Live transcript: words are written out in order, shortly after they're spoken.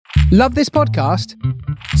Love this podcast?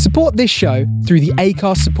 Support this show through the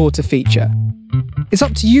Acast supporter feature. It's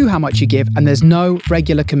up to you how much you give, and there's no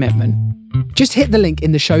regular commitment. Just hit the link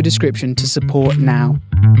in the show description to support now.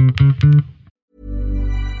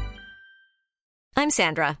 I'm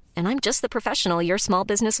Sandra, and I'm just the professional your small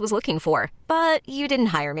business was looking for. But you didn't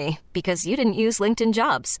hire me because you didn't use LinkedIn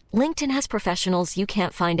Jobs. LinkedIn has professionals you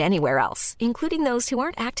can't find anywhere else, including those who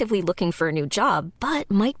aren't actively looking for a new job, but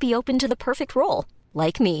might be open to the perfect role,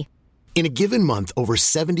 like me. In a given month, over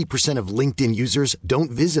 70% of LinkedIn users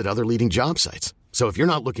don't visit other leading job sites. So if you're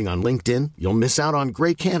not looking on LinkedIn, you'll miss out on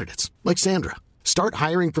great candidates like Sandra. Start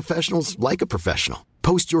hiring professionals like a professional.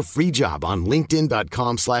 Post your free job on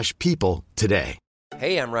linkedin.com/people today.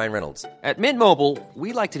 Hey, I'm Ryan Reynolds. At Mint Mobile,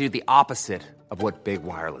 we like to do the opposite of what Big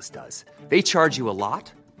Wireless does. They charge you a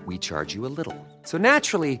lot, we charge you a little. So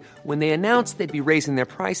naturally, when they announced they'd be raising their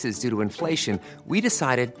prices due to inflation, we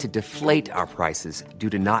decided to deflate our prices due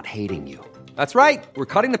to not hating you. That's right. We're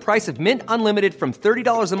cutting the price of Mint Unlimited from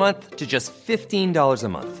 $30 a month to just $15 a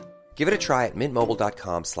month. Give it a try at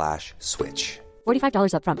mintmobile.com/switch.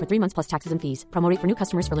 $45 up front for 3 months plus taxes and fees. Promo rate for new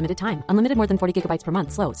customers for limited time. Unlimited more than 40 gigabytes per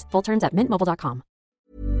month. Slows full terms at mintmobile.com.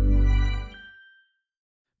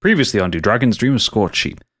 Previously on Do Dragons Dream of Scorched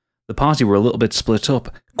Sheep, the party were a little bit split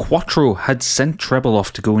up. Quattro had sent Treble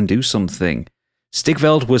off to go and do something.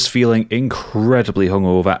 Stigveld was feeling incredibly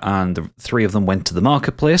hungover, and the three of them went to the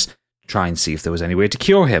marketplace to try and see if there was any way to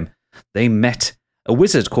cure him. They met a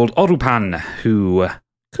wizard called Orupan, who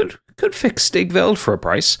could fix Stigveld for a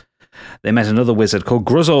price. They met another wizard called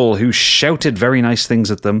Gruzzle, who shouted very nice things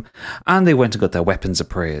at them, and they went and got their weapons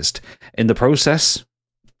appraised. In the process,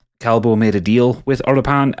 Calbo made a deal with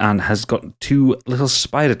Orupan and has got 2 little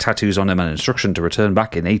spider tattoos on him and instruction to return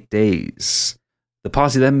back in 8 days. The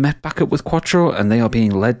party then met back up with Quattro, and they are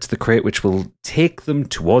being led to the crate which will take them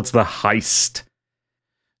towards the heist.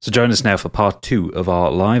 So join us now for part 2 of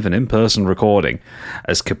our live and in-person recording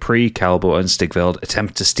as Capri, Calbo and Stigveld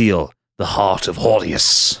attempt to steal the heart of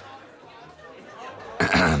Hordius.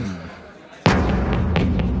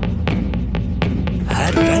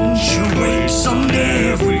 Adventure waits on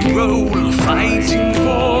every roll, fighting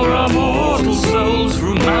for our mortal souls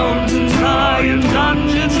through mountains high and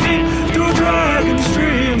dungeons deep, to Dragon's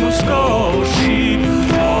Dream of Scorched Sheep.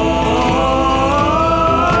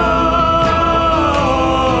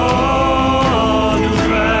 To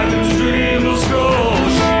Dragon's Dream of Scorched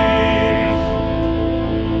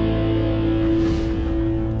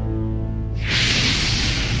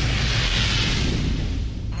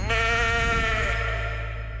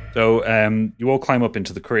So you all climb up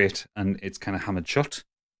into the crate, and it's kind of hammered shut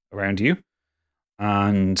around you.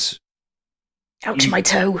 And ouch, my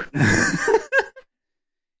toe!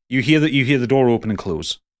 you hear the door open and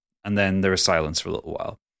close, and then there is silence for a little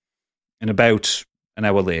while. And about an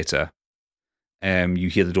hour later, you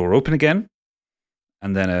hear the door open again,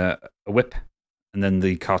 and then a whip, and then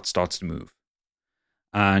the cart starts to move.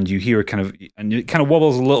 And you hear it kind of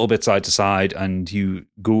wobbles a little bit side to side, and you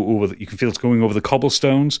go over. You can feel it's going over the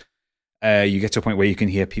cobblestones. You get to a point where you can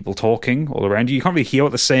hear people talking all around you. You can't really hear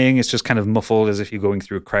what they're saying. It's just kind of muffled, as if you're going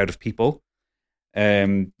through a crowd of people.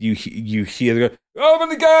 You hear the "Open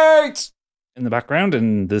the gate!" in the background,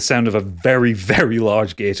 and the sound of a very, very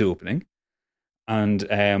large gate opening. And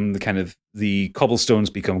the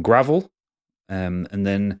cobblestones become gravel, and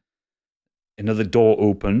then another door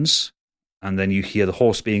opens. And then you hear the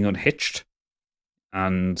horse being unhitched,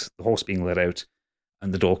 and the horse being let out,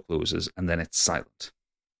 and the door closes, and then it's silent.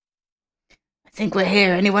 I think we're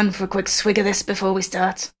here. Anyone for a quick swig of this before we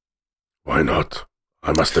start? Why not?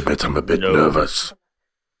 I must admit I'm a bit nervous.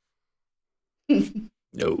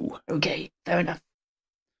 No. Okay, fair enough.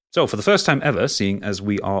 So, for the first time ever, seeing as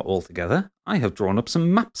we are all together, I have drawn up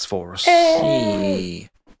some maps for us. Hey.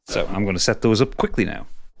 So, I'm going to set those up quickly now.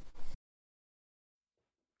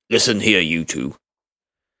 Listen here, you two.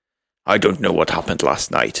 I don't know what happened last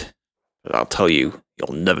night, but I'll tell you,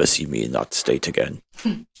 you'll never see me in that state again.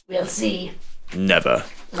 We'll see. Never.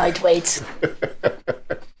 Lightweight.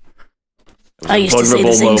 I used to say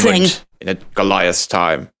the same thing. In a Goliath's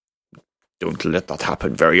time. Don't let that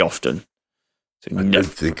happen very often. So I don't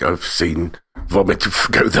think I've seen vomit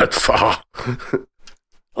go that far.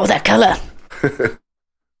 Or that colour.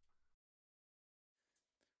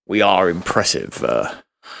 We are impressive,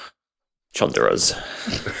 Chunderas.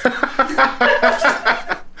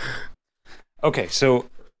 Okay, so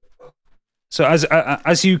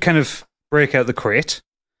as you kind of break out the crate,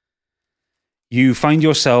 you find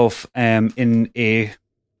yourself in a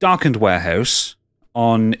darkened warehouse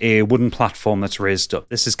on a wooden platform that's raised up.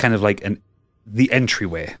 This is kind of like the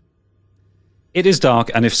entryway. It is dark,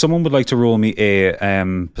 and if someone would like to roll me a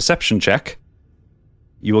perception check,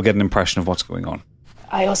 you will get an impression of what's going on.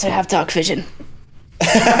 I also have dark vision.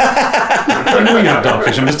 I know you have dark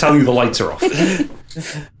vision, I'm just telling you the lights are off.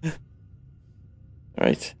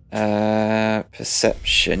 Right.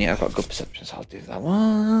 Perception. Yeah, I've got good perception, so I'll do that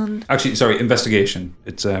one. Actually, sorry, investigation.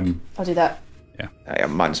 It's I'll do that. Yeah.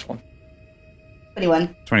 -1.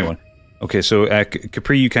 21. 21. Okay, so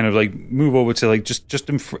Capri, you kind of like move over to like just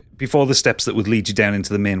before the steps that would lead you down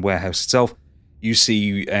into the main warehouse itself. You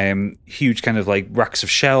see huge kind of like racks of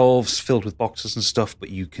shelves filled with boxes and stuff, but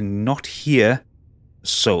you cannot hear a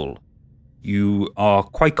soul. You are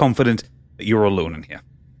quite confident that you're alone in here.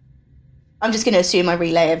 I'm just going to assume I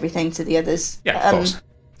relay everything to the others. Yeah, of course.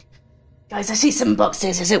 Guys, I see some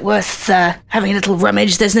boxes. Is it worth having a little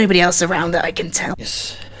rummage? There's nobody else around that I can tell.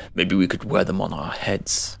 Yes. Maybe we could wear them on our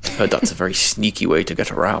heads. Heard that's a very sneaky way to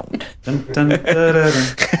get around. Dun, dun, dun, dun,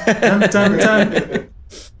 dun, dun, dun.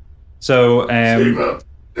 So, and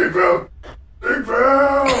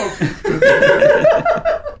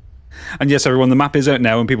yes, everyone, the map is out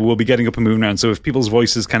now and people will be getting up and moving around. So if people's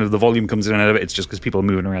voices, kind of the volume comes in and out of it, it's just because people are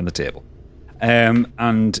moving around the table.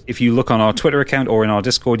 And if you look on our Twitter account or in our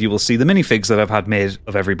Discord, you will see the minifigs that I've had made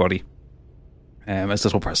of everybody as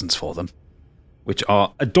little presents for them, which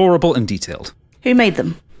are adorable and detailed. Who made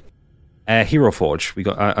them? Hero Forge.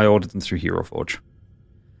 I ordered them through Hero Forge.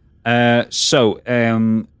 So,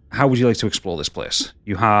 how would you like to explore this place?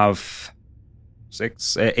 You have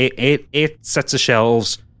eight sets of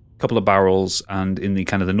shelves, a couple of barrels, and in the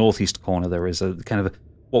kind of the northeast corner there is a kind of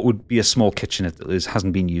what would be a small kitchenette that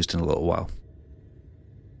hasn't been used in a little while.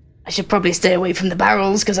 I should probably stay away from the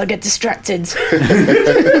barrels because I'll get distracted.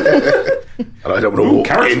 And I don't want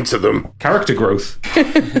to walk into them. Character growth.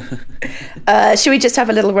 Should we just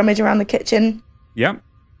have a little rummage around the kitchen? Yeah.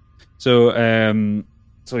 So,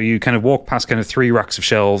 so you kind of walk past kind of 3 racks of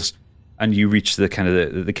shelves, and you reach the kind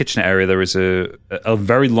of the kitchen area. There is a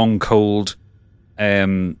very long, cold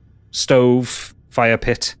stove, fire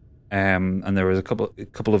pit, and there is a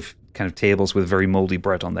couple of kind of tables with very moldy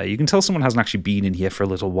bread on there. You can tell someone hasn't actually been in here for a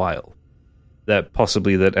little while. That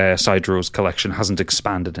possibly that Sidro's collection hasn't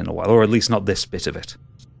expanded in a while, or at least not this bit of it.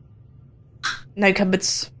 No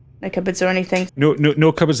cupboards or anything.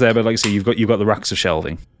 No cupboards there, but like I say, you've got the racks of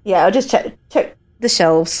shelving. Yeah, I'll just check the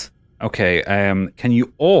shelves. Okay, can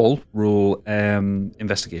you all roll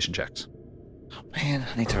investigation checks? Oh man,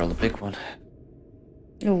 I need to roll a big one.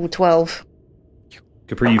 Oh, 12.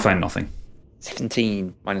 Capri, you find nothing.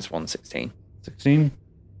 17 -1, 16. 16?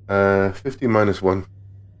 50 -1.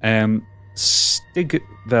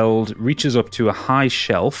 Stigveld reaches up to a high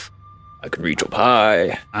shelf. I can reach up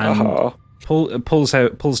high. And pulls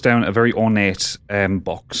down a very ornate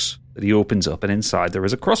box that he opens up, and inside there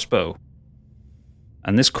is a crossbow.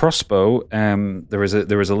 And this crossbow, there is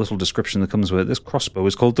a little description that comes with it. This crossbow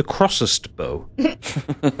is called the Crossest Bow.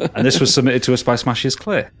 And this was submitted to us by Smashius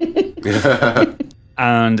Clay.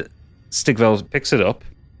 And Stigveld picks it up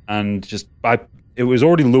and it was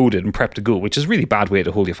already loaded and prepped to go, which is a really bad way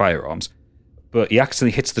to hold your firearms. But he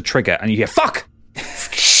accidentally hits the trigger and you hear, "Fuck!"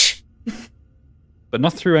 But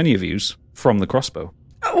not through any of yous from the crossbow.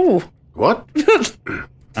 Oh. What?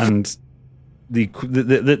 And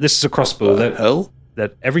this is a crossbow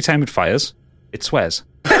that every time it fires, it swears.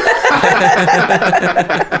 So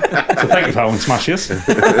thank you for that one, Smashius.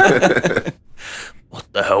 What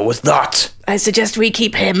the hell was that? I suggest we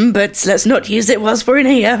keep him, but let's not use it whilst we're in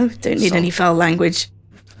here. Don't need any foul language.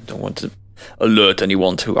 I don't want to alert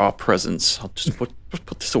anyone to our presence. I'll just put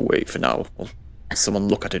this away for now. I'll let someone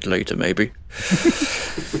look at it later, maybe.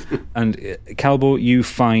 And Calbo, you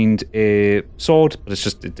find a sword, but it's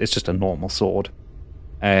just a normal sword.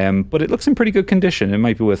 But it looks in pretty good condition. It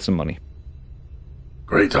might be worth some money.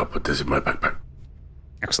 Great, I'll put this in my backpack.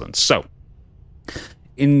 Excellent. So,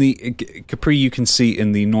 in the Capri, you can see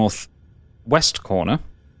in the northwest corner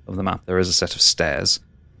of the map, there is a set of stairs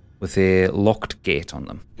with a locked gate on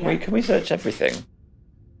them. Wait, can we search everything? Can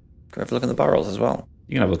we have a look in the barrels as well?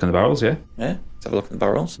 You can have a look in the barrels, yeah? Yeah, let's have a look in the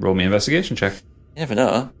barrels. Roll me an investigation check. You never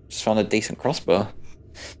know. Just found a decent crossbow.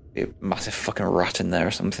 Be a massive fucking rat in there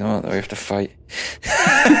or something that we have to fight.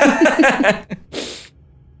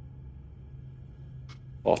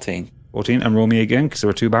 14. 14, and roll me again, because there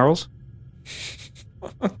are 2 barrels.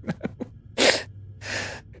 Oh, no.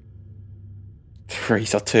 3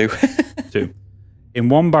 or 2. 2. In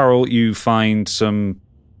one barrel, you find some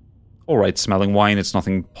alright smelling wine. It's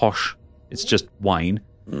nothing posh. It's just wine.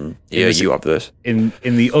 Yeah, you have this. In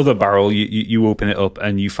the other barrel, you open it up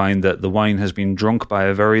and you find that the wine has been drunk by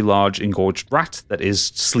a very large engorged rat that is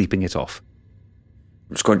sleeping it off.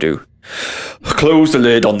 just going to close the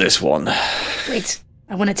lid on this one. Wait,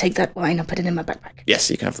 I want to take that wine and put it in my backpack. Yes,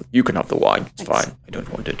 you can have the wine. It's fine. I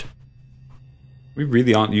don't want it. We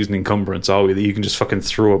really aren't using encumbrance, are we? That you can just fucking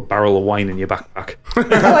throw a barrel of wine in your backpack. Oh,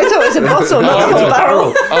 I thought it was a bottle, not a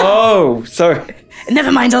barrel. Oh, sorry.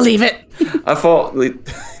 Never mind, I'll leave it. I thought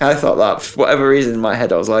that for whatever reason in my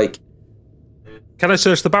head I was like, can I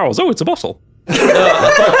search the barrels? Oh, it's a bottle. I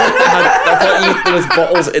thought there was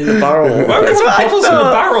bottles in the barrel. Why That's are what I bottles in the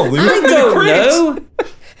thought. barrel? I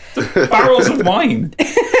don't know. Barrels of wine.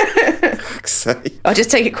 I'll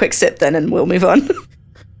just take a quick sip then and we'll move on.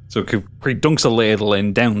 So Capri dunks a ladle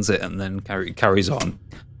in, downs it, and then carries on.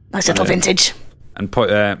 Nice little vintage. And so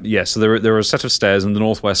there are a set of stairs in the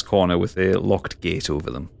northwest corner with a locked gate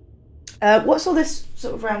over them. What's all this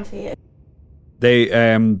sort of round here? They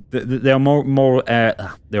are more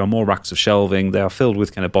racks of shelving. They are filled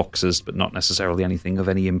with kind of boxes, but not necessarily anything of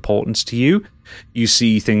any importance to you. You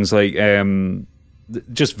see things like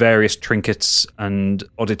just various trinkets and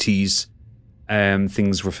oddities,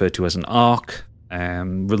 things referred to as an ark,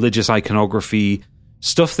 religious iconography,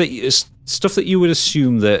 stuff that you would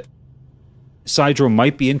assume that Sidro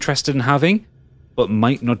might be interested in having, but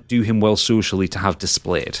might not do him well socially to have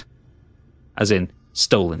displayed. As in,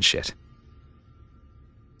 stolen shit.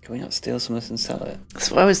 Can we not steal some of this and sell it?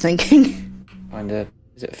 That's what I was thinking.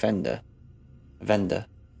 Is it a vendor?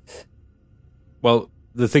 Well,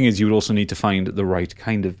 the thing is, you would also need to find the right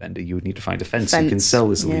kind of vendor. You would need to find a fence who can sell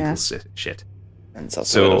this illegal shit. That's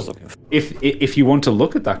what I was looking for. If you want to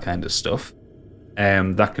look at that kind of stuff,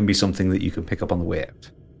 that can be something that you can pick up on the way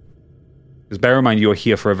out. Because bear in mind, you're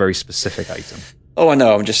here for a very specific item. Oh, I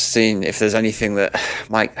know. I'm just seeing if there's anything that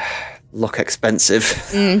might look expensive.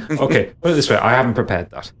 Okay, put it this way. I haven't prepared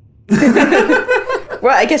that.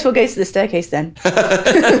 Right, I guess we'll go to the staircase then.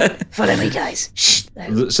 Follow me, guys. Shh.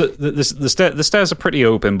 So the stairs are pretty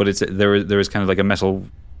open, but there is kind of like a metal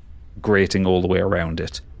grating all the way around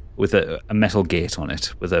it with a metal gate on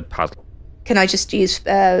it with a paddle. Can I just do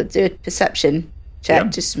a perception check?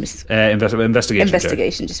 Yep. Just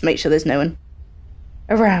investigation. Just make sure there's no one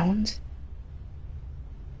around.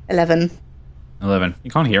 11.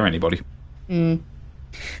 You can't hear anybody.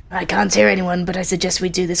 I can't hear anyone, but I suggest we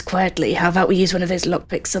do this quietly. How about we use one of those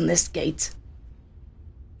lockpicks on this gate?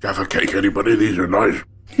 Jaffa cake, anybody? These are nice.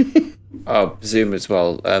 I presume as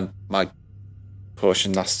well, my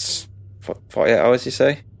portion lasts 48 hours, you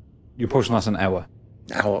say? Your potion lasts an hour.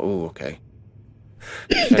 Oh, okay.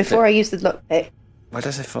 Before I use the lockpick, Why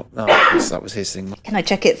does it no, that was his thing. can I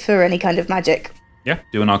check it for any kind of magic? Yeah,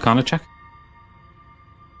 do an Arcana check.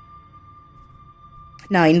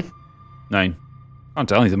 9. 9. Can't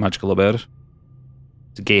tell anything magical about it.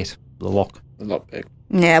 It's a gate, the lock. The lockpick.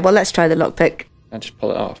 Yeah, well, let's try the lockpick. And just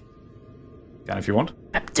pull it off. Can if you want.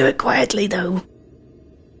 Do it quietly, though.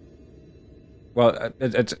 Well,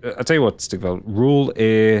 I'll tell you what, Stigveld. Roll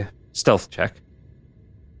a stealth check.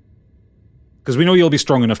 Because we know you'll be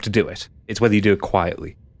strong enough to do it. It's whether you do it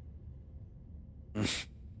quietly.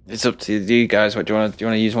 It's up to you guys. What do you want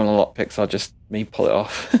to use one of the lockpicks or just me pull it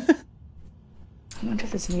off? I wonder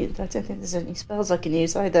if there's any... I don't think there's any spells I can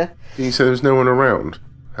use either. Can you say there's no one around?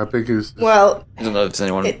 How big is this? Well... I don't know if there's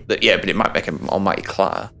anyone... but it might make an almighty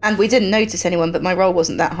clatter. And we didn't notice anyone, but my roll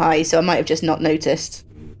wasn't that high, so I might have just not noticed.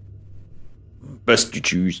 Best you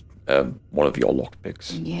choose one of your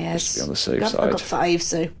lockpicks. Yes. Just to be on the safe I've side. got 5,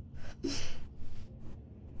 so...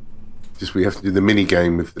 Just we have to do the mini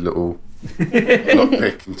game with the little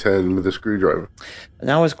lockpick and turn with a screwdriver. An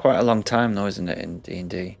hour's quite a long time though, isn't it, in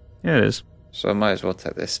D&D? Yeah, it is. So I might as well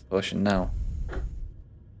take this potion now.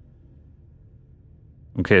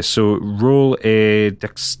 Okay, so roll a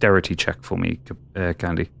dexterity check for me,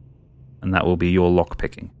 Candy. And that will be your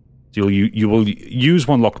lockpicking. So you will use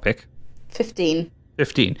one lockpick. 15.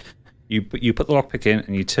 15. You put the lockpick in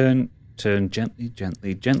and you turn gently,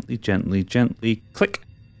 click.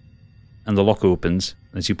 And the lock opens.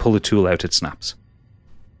 And as you pull the tool out, it snaps.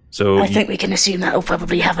 So I think we can assume that will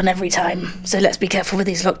probably happen every time. So let's be careful with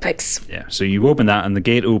these lockpicks. Yeah, so you open that and the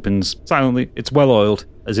gate opens silently. It's well oiled,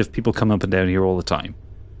 as if people come up and down here all the time.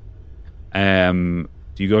 Do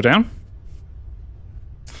you go down?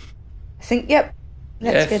 I think, yep.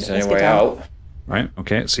 Let's there's go any way down. out. Right,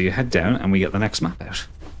 okay, so you head down and we get the next map out.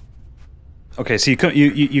 Okay, so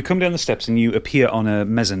you come down the steps and you appear on a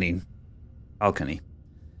mezzanine balcony.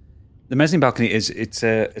 The mezzanine balcony it's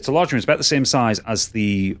a large room. It's about the same size as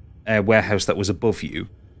the warehouse that was above you.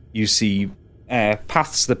 You see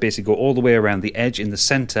paths that basically go all the way around. The edge in the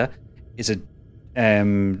center is a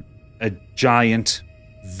giant,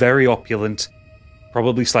 very opulent,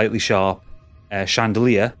 probably slightly sharp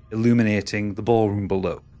chandelier illuminating the ballroom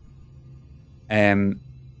below.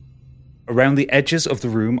 Around the edges of the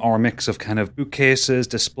room are a mix of kind of bookcases,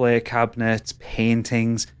 display cabinets,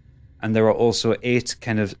 paintings, and there are also 8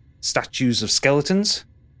 kind of statues of skeletons,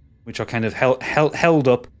 which are kind of held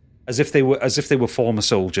up as if they were former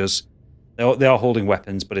soldiers. They are holding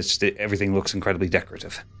weapons, but everything looks incredibly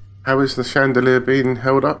decorative. How is the chandelier being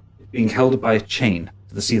held up? Being held up by a chain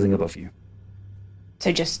to the ceiling above you. So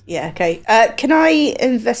okay. Can I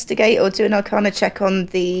investigate or do an Arcana check on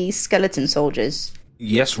the skeleton soldiers?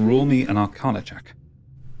 Yes, roll me an Arcana check.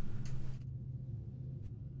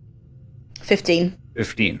 15.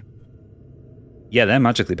 15. Yeah, they're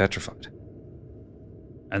magically petrified.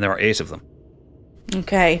 And there are 8 of them.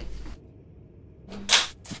 Okay.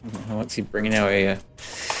 What's he bringing out here?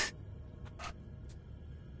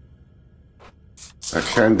 That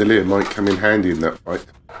chandelier might come in handy in that fight.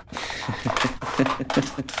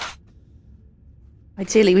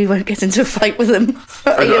 Ideally, we won't get into a fight with them.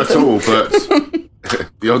 Not at all, but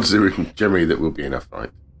the odds are generally that we'll be in a fight.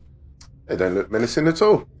 They don't look menacing at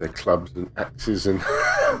all. They're clubs and axes and...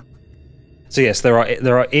 So yes, there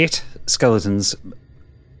are 8 skeletons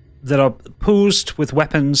that are posed with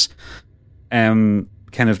weapons kind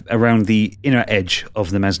of around the inner edge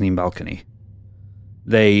of the mezzanine balcony.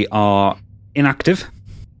 They are inactive.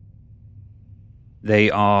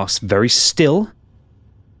 They are very still.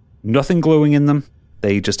 Nothing glowing in them.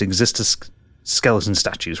 They just exist as skeleton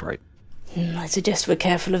statues, right? I suggest we're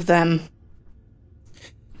careful of them.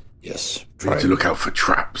 Yes. Try to look out for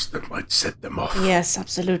traps that might set them off. Yes,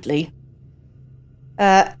 absolutely.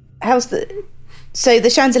 So the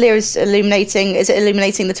chandelier is illuminating. Is it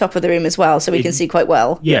illuminating the top of the room as well, so we can see quite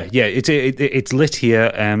well? Yeah. It's lit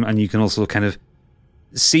here, and you can also kind of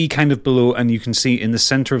see kind of below, and you can see in the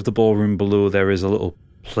center of the ballroom below there is a little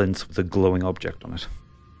plinth with a glowing object on it.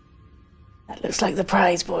 That looks like the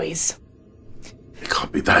prize, boys. It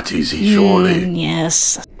can't be that easy, surely.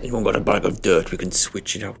 Yes. Anyone got a bag of dirt we can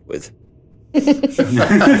switch it out with?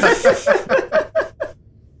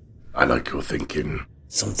 I like your thinking.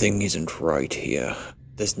 Something isn't right here.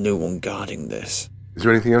 There's no one guarding this. Is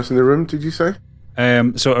there anything else in the room, did you say?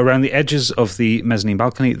 So around the edges of the mezzanine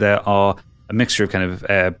balcony, there are a mixture of kind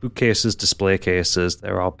of bookcases, display cases.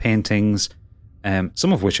 There are paintings,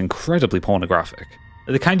 some of which incredibly pornographic.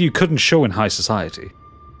 The kind you couldn't show in high society.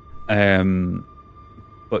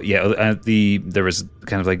 But yeah, there is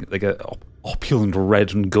kind of like a opulent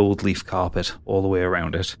red and gold leaf carpet all the way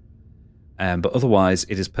around it. But otherwise,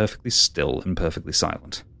 it is perfectly still and perfectly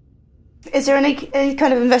silent. Is there any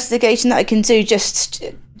kind of investigation that I can do just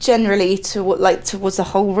generally towards the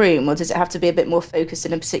whole room, or does it have to be a bit more focused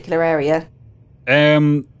in a particular area?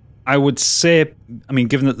 I would say,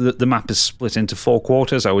 given that the map is split into 4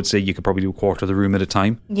 quarters, I would say you could probably do a quarter of the room at a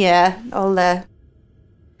time. Yeah, I'll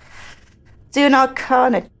do an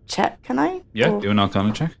Arcana check, can I? Yeah, do an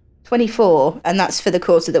Arcana check. 24, and that's for the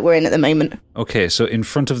quarter that we're in at the moment. Okay, so in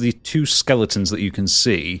front of the 2 skeletons that you can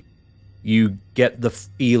see, you get the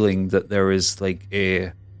feeling that there is like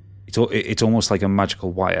it's almost like a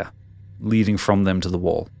magical wire leading from them to the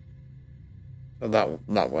wall.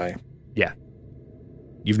 That way. Yeah.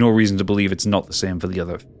 You've no reason to believe it's not the same for the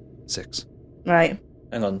other 6. Right.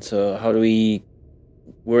 Hang on, so how do we...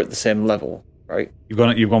 We're at the same level, right? You've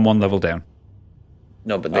gone 1 level down.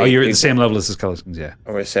 No, but you're at the same level as the skeletons, yeah.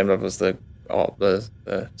 Or the same level as the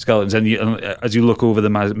skeletons, and as you look over the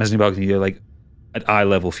mezzanine balcony, you're like at eye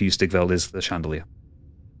level for you. Stigveld is the chandelier.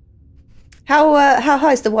 How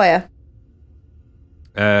high is the wire?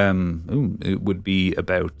 It would be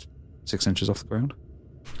about 6 inches off the ground.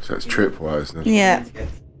 So it's tripwire, isn't it? Yeah.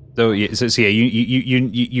 So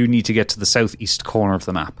you need to get to the southeast corner of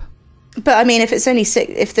the map. But if it's only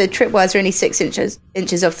if the tripwires are only 6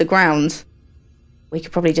 inches off the ground, we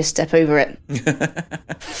could probably just step over it.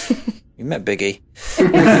 You met Biggie.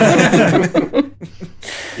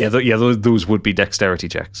 Those would be dexterity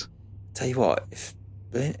checks. Tell you what, if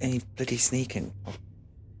any bloody sneaking.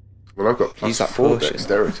 Well, I've got +4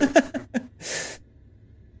 dexterity.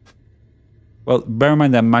 Well, bear in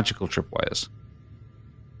mind they're magical tripwires.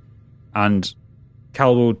 And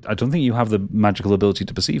Calvo, I don't think you have the magical ability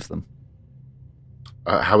to perceive them.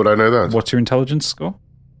 How would I know that? What's your intelligence score?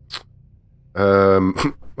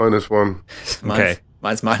 -1. Okay.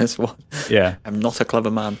 Mine's -1. Yeah. I'm not a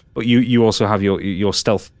clever man. But you also have your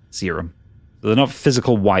stealth serum. So they're not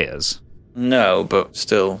physical wires. No, but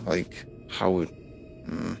still, like, how would...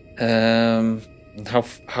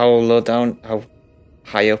 How low down, how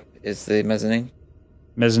high up is the mezzanine?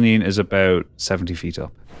 Mezzanine is about 70 feet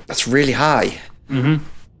up. That's really high. Mm-hmm.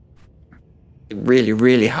 Really,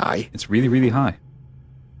 really high. It's really, really high.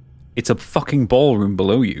 It's a fucking ballroom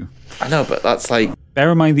below you. I know, but that's like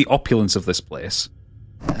bear in mind the opulence of this place.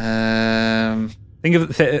 Think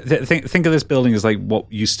of this building as like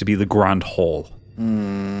what used to be the Grand Hall.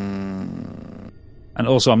 And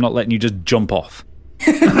also, I'm not letting you just jump off.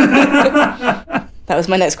 That was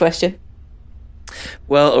my next question.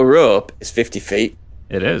 Well, a rope is 50 feet.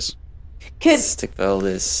 It is. Stigveld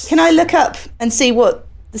is... Can I look up and see what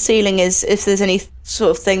the ceiling is, if there's any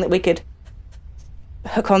sort of thing that we could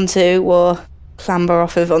hook onto or clamber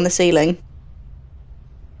off of on the ceiling?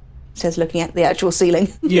 It says looking at the actual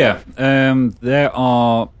ceiling. Yeah, there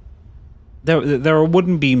are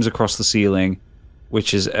wooden beams across the ceiling,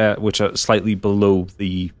 which are slightly below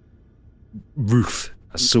the roof,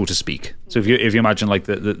 so to speak. So if you imagine like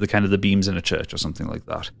the kind of the beams in a church or something like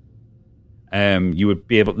that, you would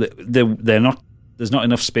be able. There's not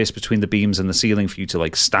enough space between the beams and the ceiling for you to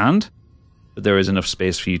like stand, but there is enough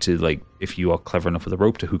space for you to like, if you are clever enough with a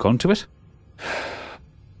rope, to hook onto it.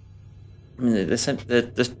 I mean,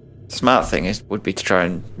 the smart thing would be to try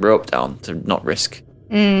and rope down to not risk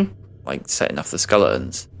like setting off the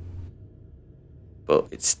skeletons. But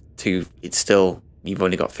it's still, you've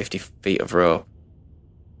only got 50 feet of rope,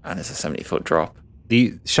 and it's a 70-foot drop.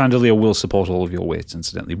 The chandelier will support all of your weights,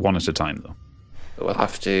 incidentally, one at a time, though. But we'll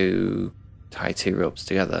have to tie 2 ropes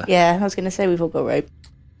together. Yeah, I was going to say we've all got rope.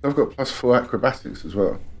 I've got +4 acrobatics as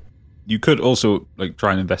well. You could also like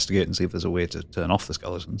try and investigate and see if there's a way to turn off the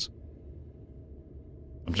skeletons.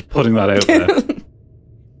 I'm just putting that out there.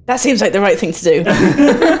 That seems like the right thing to do.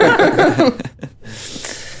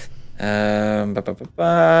 I'm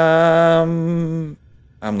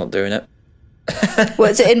not doing it.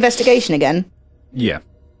 What's it, investigation again? Yeah.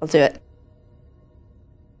 I'll do it.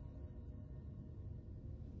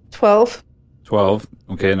 12. 12.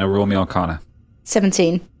 Okay, now roll me Arcana.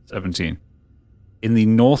 17. 17. In the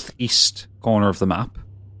northeast corner of the map,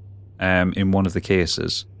 in one of the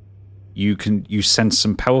cases, you sense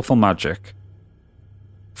some powerful magic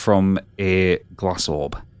from a glass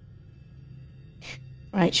orb.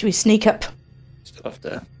 Right, should we sneak up? Still have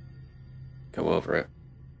to go over it.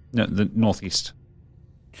 No, the northeast.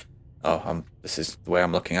 Oh, this is the way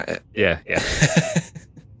I'm looking at it. Yeah.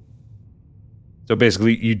 So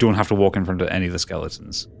basically, you don't have to walk in front of any of the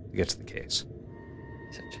skeletons to get to the case.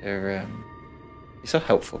 Such a it's a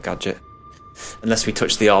helpful gadget. Unless we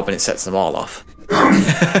touch the orb and it sets them all off.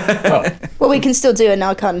 Well, we can still do an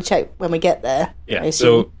Arcana check when we get there. Yeah.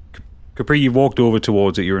 So, Capri, you walked over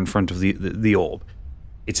towards it. You're in front of the orb.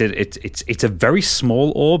 It's a very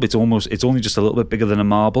small orb. It's only just a little bit bigger than a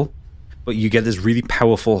marble, but you get this really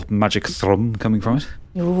powerful magic thrum coming from it.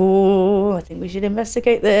 Oh, I think we should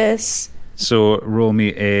investigate this. So roll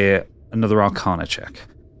me another Arcana check.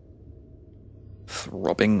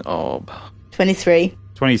 Throbbing orb. 23.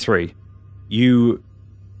 23. You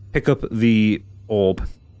pick up the orb,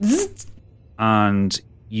 and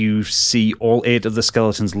you see all 8 of the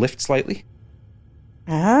skeletons lift slightly.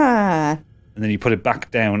 Ah. And then you put it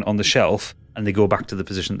back down on the shelf, and they go back to the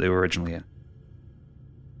position that they were originally in.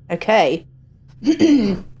 Okay.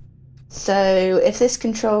 So, if this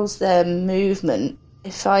controls their movement,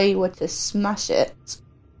 if I were to smash it...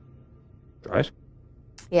 Right.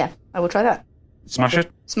 Yeah, I will try that. Smash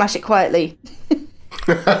it? Smash it quietly.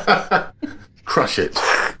 Crush it.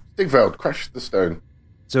 Stigveld, crush the stone.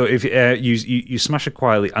 So if you smash it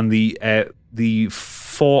quietly, and the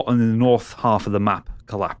 4 on the north half of the map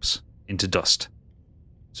collapse into dust.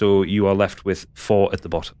 So you are left with 4 at the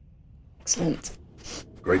bottom. Excellent.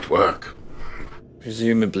 Great work.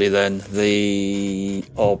 Presumably then, the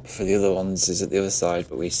orb for the other ones is at the other side,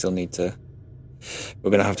 but we still need to... We're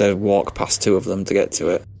going to have to walk past 2 of them to get to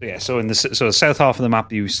it. Yeah, so in the south half of the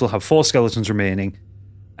map, you still have 4 skeletons remaining,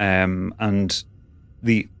 and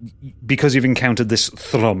because you've encountered this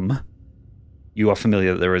thrum, you are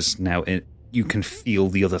familiar that there is now... You can feel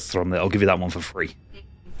the other thrum there. I'll give you that one for free.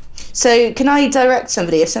 So, can I direct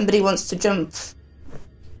somebody? If somebody wants to jump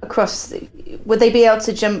across... Would they be able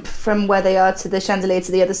to jump from where they are to the chandelier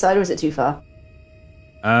to the other side, or is it too far?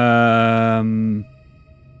 Garbo,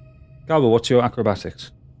 what's your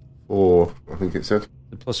acrobatics? 4, I think it said.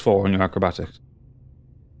 +4 on your acrobatics.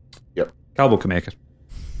 Yep. Calbo can make it.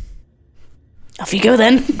 Off you go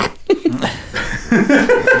then.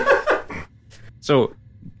 So,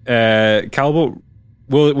 Calbo,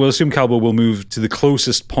 we'll assume Calbo will move to the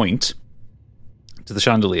closest point to the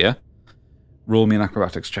chandelier. Roll me an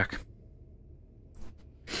acrobatics check.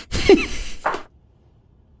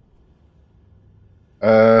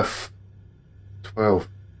 12.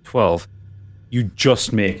 12. You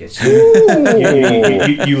just make it.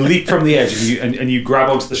 you leap from the edge and you grab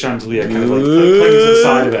onto the chandelier, kind of like cling to the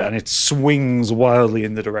side of it, and it swings wildly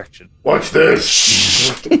in the direction. Watch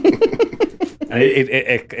this! And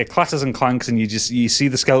it clatters and clanks, and you see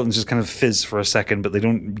the skeletons just kind of fizz for a second, but they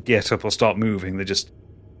don't get up or start moving. They just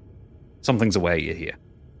something's away. You hear.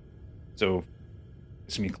 So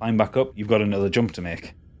when you climb back up, you've got another jump to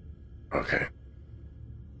make. Okay.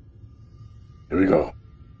 Here we go.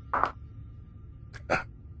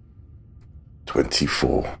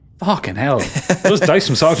 24. Fucking hell. Those dice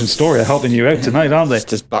from Sergeant Story are helping you out tonight, aren't they?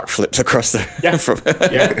 Just backflips across the... Yeah.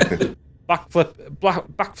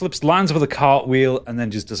 Backflips, lands with a cartwheel, and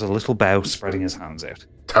then just does a little bow, spreading his hands out.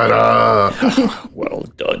 Ta-da! Well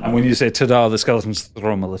done. And when you say ta-da, the skeletons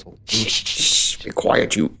thrum a little. Be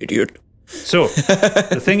quiet, you idiot. So,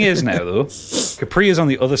 the thing is now, though, Capri is on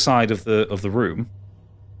the other side of the room,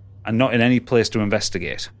 and not in any place to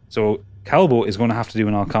investigate. So, Calbo is going to have to do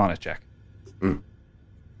an Arcana check.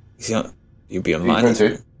 You'd be online.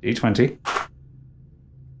 D20.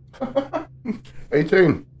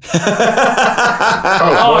 18.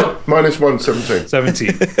 Oh, minus 1, 17.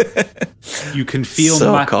 17. You can feel...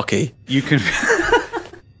 So cocky. You can...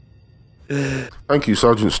 Thank you,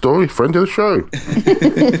 Sergeant Story, friend of the show.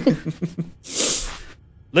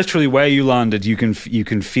 Literally, where you landed, you can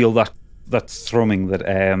feel that thrumming that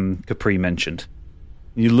Capri mentioned.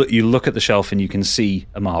 You look at the shelf and you can see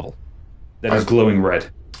a marble that is glowing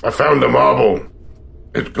red. I found a marble.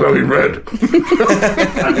 It's glowing red.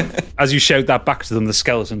 As you shout that back to them, the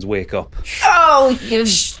skeletons wake up. Oh, you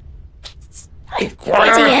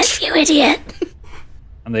idiot! You idiot!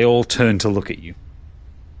 And they all turn to look at you.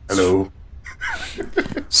 Hello.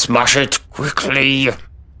 Smash it quickly.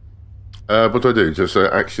 What do I do? Just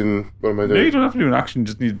action? What am I doing? No, you don't have to do an action. You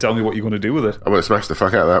just need to tell me what you're going to do with it. I'm going to smash the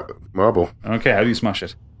fuck out of that marble. Okay, how do you smash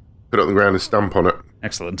it? Put it on the ground and stamp on it.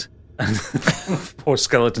 Excellent. Poor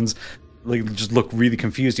skeletons just look really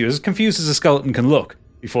confused. You're as confused as a skeleton can look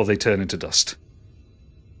before they turn into dust.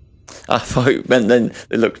 I thought it meant then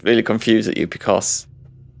they looked really confused at you because,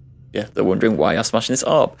 they're wondering why you're smashing this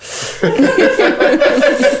orb. So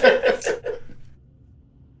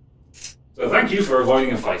thank you for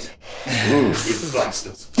avoiding a fight. You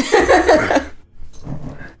bastards.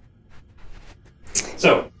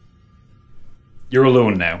 So, you're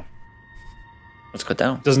alone now. Let's go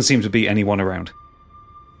down. Doesn't seem to be anyone around.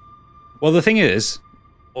 Well, the thing is,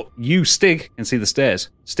 you, Stig, can see the stairs.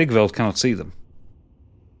 Stigveld cannot see them.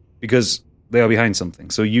 Because they are behind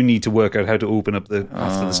something. So you need to work out how to open up the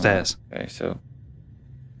path to the stairs. Okay, so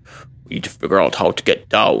we need to figure out how to get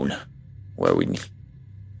down. Where we need...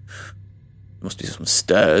 There must be some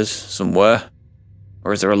stairs somewhere.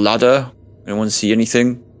 Or is there a ladder? Anyone see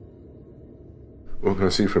anything? What can I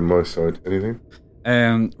see from my side? Anything?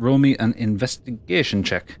 Roll me an investigation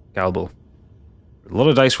check, Galbo. A lot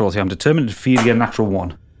of dice rolls here. I'm determined to feed you a natural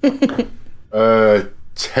 1.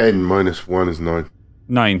 10 minus 1 is 9.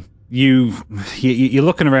 9. You're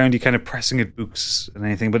looking around, you're kind of pressing at books and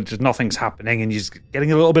anything, but just nothing's happening, and you're just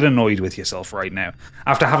getting a little bit annoyed with yourself right now.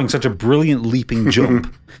 After having such a brilliant leaping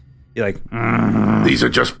jump, you're like, These are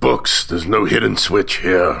just books. There's no hidden switch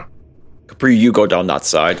here. Capri, you go down that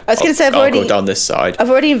side. I was going to say, I'll go down this side. I've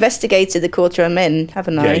already investigated the quarter I'm in,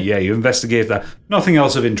 haven't I? Yeah, you investigate that. Nothing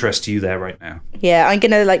else of interest to you there right now. Yeah, I'm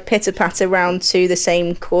going to pitter-patter round to the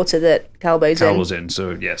same quarter that Calbo's in.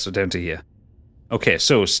 So down to here. Okay,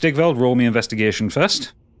 so Stigveld, roll me investigation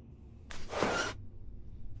first.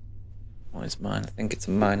 What is mine? I think it's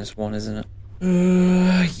a minus 1, isn't it?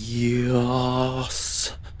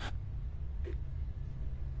 Yes.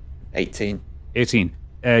 18. 18.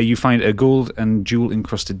 You find a gold and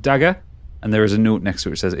jewel-encrusted dagger, and there is a note next to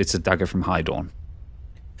it that says it's a dagger from High Dawn.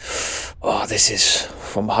 Oh, this is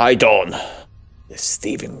from High Dawn. This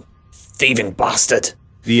thieving bastard.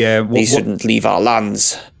 He shouldn't leave our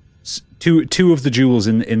lands. Two of the jewels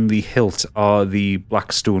in the hilt are the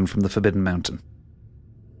black stone from the Forbidden Mountain.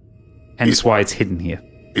 Hence why it's hidden here.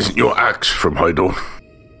 Isn't your axe from High Dawn?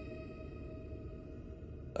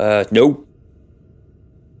 No.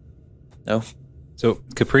 So,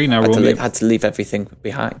 Capri, now roll me... had to leave everything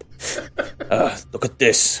behind. Look at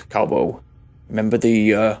this, Calbo. Remember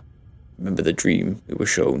the dream we were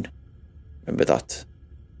shown? Remember that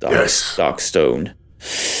dark stone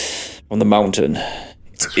on the mountain?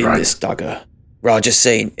 It's That's in right. this dagger. Raja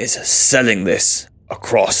Sane is selling this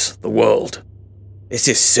across the world. This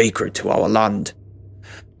is sacred to our land.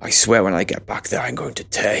 I swear when I get back there, I'm going to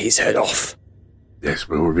tear his head off. Yes,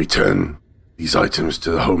 we will return these items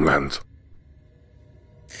to the homeland.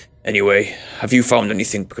 Anyway, have you found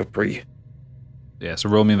anything, Capri? Yeah, so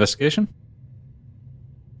roll me investigation.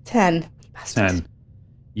 10. 10.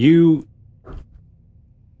 You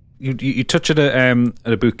touch at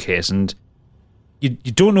a bookcase, and you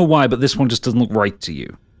don't know why, but this one just doesn't look right to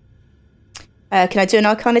you. Can I do an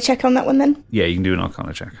Arcana check on that one then? Yeah, you can do an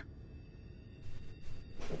Arcana check.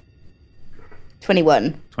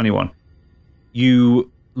 21. 21.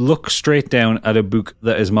 You look straight down at a book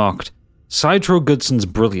that is marked Sidro Goodson's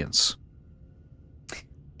Brilliance.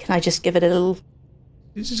 Can I just give it a little...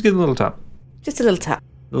 You just give it a little tap. Just a little tap.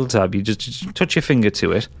 Little tap. You just touch your finger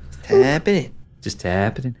to it. Tap it in. Just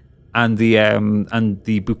tap it in. And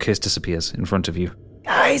the bookcase disappears in front of you.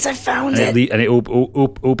 Guys, I found it. And it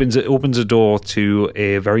opens a door to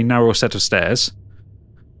a very narrow set of stairs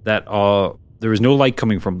that are... There is no light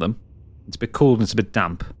coming from them. It's a bit cold and it's a bit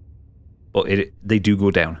damp. But they do go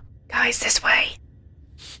down. Guys, this way.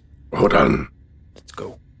 Hold on. Let's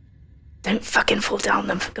go. Don't fucking fall down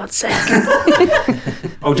them, for God's sake.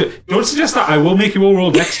 Oh, don't suggest that. I will make you all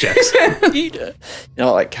roll dex checks. You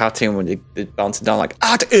know, like cartoon when they're bouncing down like...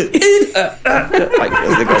 like as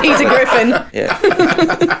they go Peter Griffin. Yeah.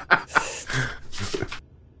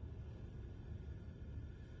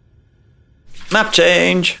 Map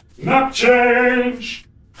change. Map change.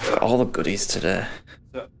 All the goodies today.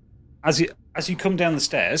 As you come down the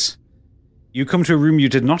stairs, you come to a room you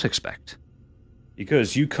did not expect.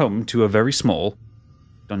 Because you come to a very small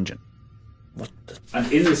dungeon.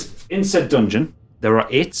 And in said dungeon, there are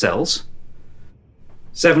 8 cells,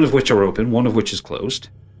 7 of which are open, 1 of which is closed.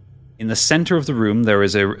 In the center of the room, there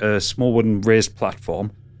is a small wooden raised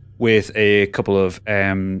platform with a couple of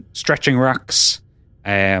stretching racks,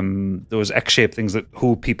 those X-shaped things that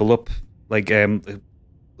hold people up, like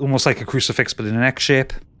almost like a crucifix, but in an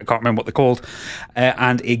X-shape. I can't remember what they're called.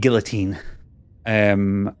 And a guillotine.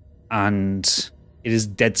 And it is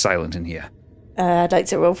dead silent in here. I'd like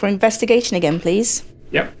to roll for investigation again, please.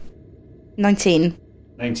 Yep. 19.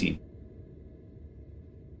 19.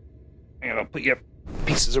 Hang on, I'll put your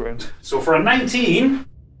pieces around. So for a 19,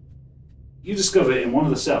 you discover in one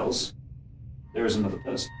of the cells, there is another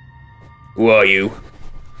person. Who are you?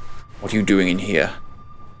 What are you doing in here?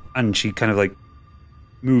 And she kind of like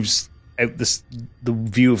moves out the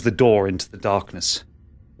view of the door into the darkness.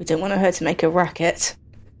 We don't want her to make a racket.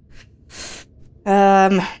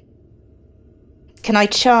 Can I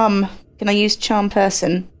use charm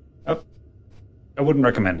person? I wouldn't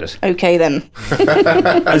recommend it. Okay then.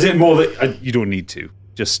 As in more that you don't need to.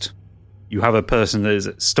 Just, you have a person that is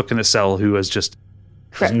stuck in a cell who has just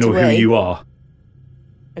doesn't know who you are.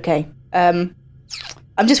 Okay. I'm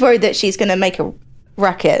just worried that she's going to make a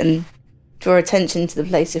racket and draw attention to the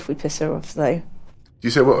place if we piss her off, though. Did you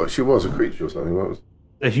say what she was? A creature or something? What was?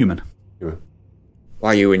 A human. Why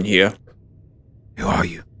are you in here? Who are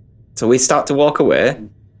you? So we start to walk away.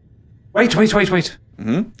 Wait.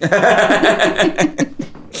 Mm-hmm.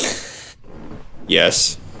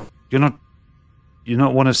 Yes. You're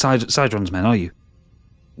not one of Sidron's men, are you?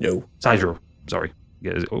 No. Sidro. Sorry.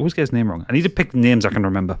 I always get his name wrong. I need to pick names I can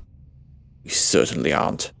remember. We certainly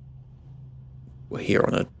aren't. We're here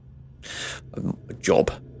on a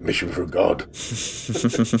job. Mission for God.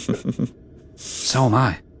 So am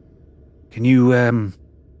I. Can you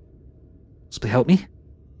possibly help me?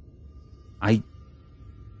 I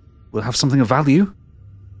will have something of value.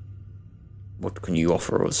 What can you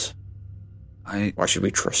offer us? Why should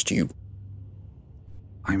we trust you?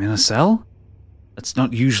 I'm in a cell. That's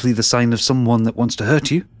not usually the sign of someone that wants to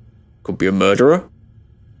hurt you. Could be a murderer.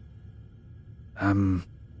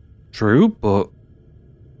 True, but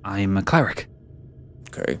I'm a cleric.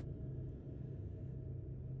 Okay.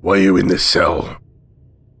 Why are you in this cell?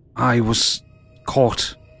 I was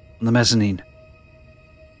caught on the mezzanine.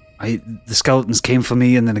 The skeletons came for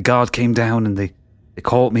me, and then a guard came down, and they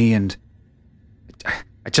caught me, and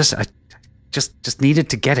I just needed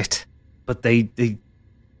to get it, but they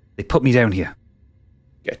put me down here.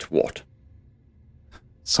 Get what?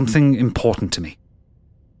 Something important to me.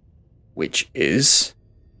 Which is?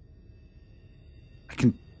 I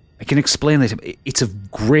can explain it. It's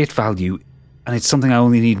of great value, and it's something I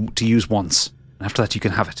only need to use once. And after that, you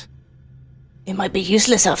can have it. It might be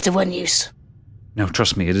useless after one use. No,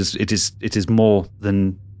 trust me. It is more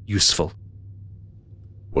than useful.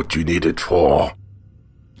 What do you need it for?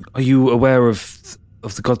 Are you aware of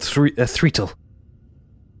the god Threetle?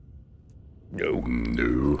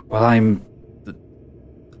 No. Well, I'm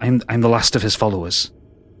the last of his followers.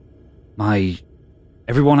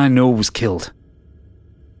 Everyone I know was killed.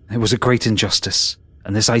 It was a great injustice,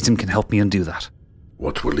 and this item can help me undo that.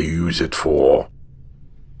 What will you use it for?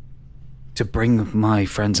 To bring my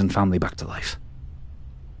friends and family back to life.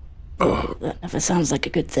 Oh. That never sounds like a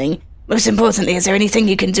good thing. Most importantly, is there anything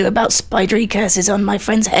you can do about spidery curses on my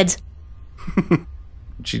friend's head?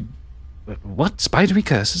 What? Spidery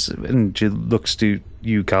curses? And she looks to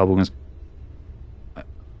you, Calbo, and goes,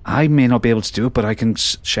 I may not be able to do it, but I can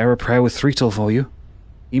share a prayer with Threetle for you.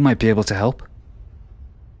 He might be able to help.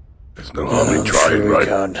 There's no harm in trying, right?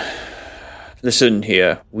 Can. Listen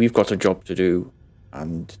here, we've got a job to do,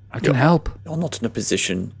 and I can help. You're not in a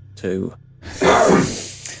position to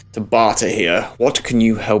barter here. What can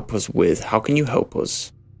you help us with? How can you help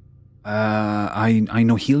us? I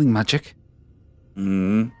know healing magic.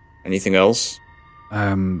 Anything else?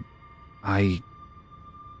 I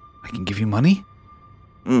can give you money.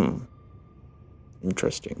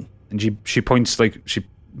 Interesting. And she points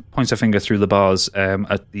her finger through the bars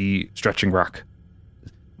at the stretching rack.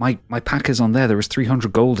 My pack is on there. There is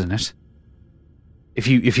 300 gold in it. If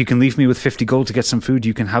you can leave me with 50 gold to get some food,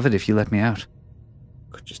 you can have it if you let me out.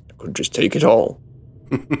 I could just take it all.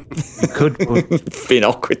 You could. It's been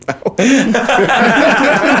awkward now.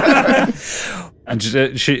 And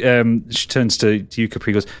she turns to you,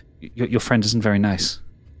 Capri, goes, your friend isn't very nice.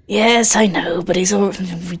 Yes, I know, but he's all...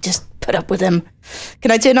 We just put up with him.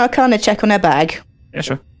 Can I do an Arcana check on her bag? Yeah,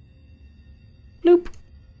 sure. Bloop.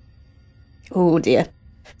 Oh, dear.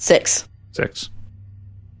 6. It's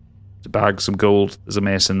a bag, some gold. There's a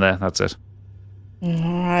mace in there. That's it.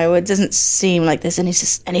 Alright, well, it doesn't seem like there's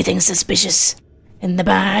anything suspicious in the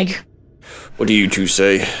bag. What do you two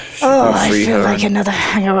say? I feel like another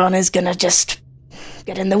hanger-on is gonna just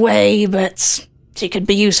get in the way, but she could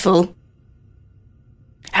be useful.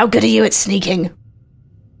 How good are you at sneaking?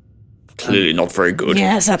 Clearly not very good.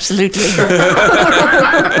 Yes, absolutely.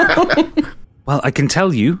 Well, I can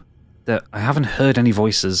tell you that I haven't heard any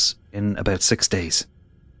voices in about 6 days.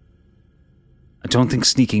 I don't think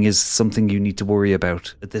sneaking is something you need to worry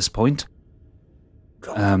about at this point.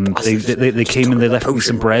 They came and they left me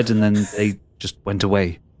some bread and then they just went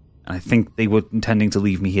away. And I think they were intending to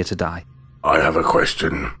leave me here to die. I have a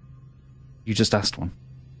question. You just asked one.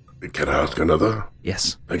 Can I ask another?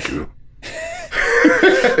 Yes. Thank you.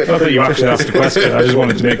 Not that you actually asked a question, I just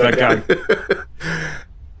wanted to make that gag.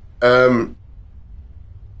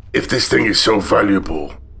 If this thing is so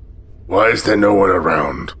valuable, why is there no one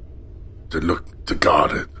around to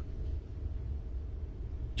guard it?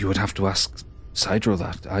 You would have to ask Sidro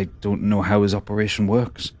that. I don't know how his operation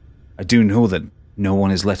works. I do know that no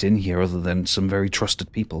one is let in here other than some very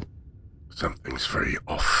trusted people. Something's very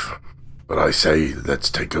off. But I say, let's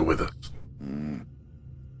take her with us.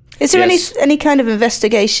 Is there any kind of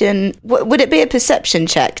investigation? Would it be a perception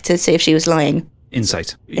check to see if she was lying?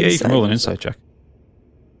 Insight. Yeah, you can roll an insight check.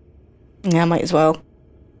 Yeah, I might as well.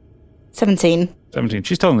 17.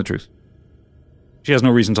 She's telling the truth. She has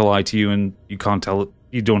no reason to lie to you, and you can't tell.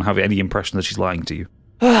 You don't have any impression that she's lying to you.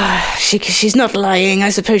 She's not lying.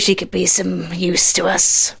 I suppose she could be some use to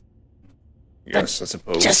us. Yes, I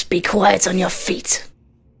suppose. Just be quiet on your feet.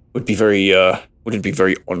 Wouldn't it be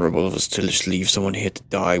very honourable of us to just leave someone here to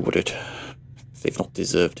die, would it? If they've not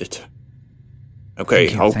deserved it.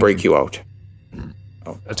 Okay, I'll break you out.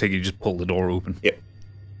 I take it you just pull the door open. Yep.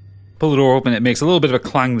 Pull the door open, it makes a little bit of a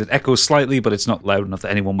clang that echoes slightly, but it's not loud enough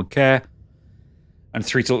that anyone would care. And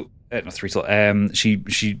she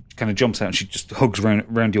kind of jumps out and she just hugs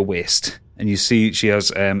around your waist. And you see she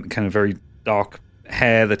has kind of very dark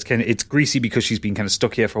hair that's it's greasy because she's been kind of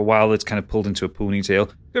stuck here for a while. It's kind of pulled into a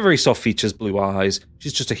ponytail. Very soft features, blue eyes.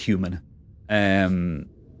 She's just a human.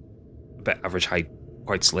 About average height,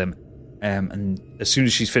 quite slim. And as soon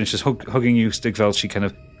as she finishes hugging you, Stigveld, she kind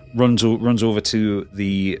of runs over to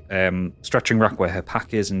the stretching rack where her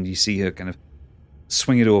pack is, and you see her kind of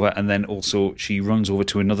swing it over, and then also she runs over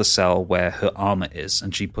to another cell where her armor is,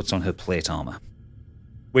 and she puts on her plate armor,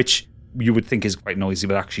 which you would think is quite noisy,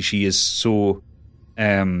 but actually she is so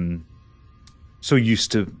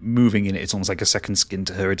used to moving in it, it's almost like a second skin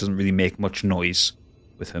to her. It doesn't really make much noise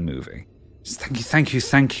with her moving. Just, thank you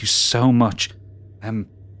so much.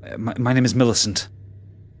 My name is Millicent.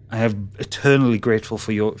 I am eternally grateful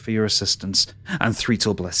for your assistance, and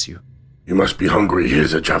Threetle bless you. You must be hungry.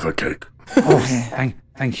 Here's a Jaffa cake. Oh,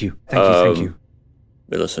 thank you. Thank you.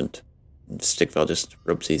 Millicent. Stigveld just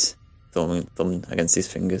rubs his thumb against his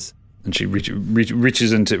fingers. And she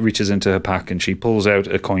reaches into her pack and she pulls out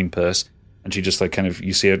a coin purse, and she just like kind of,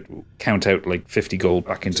 you see her count out like 50 gold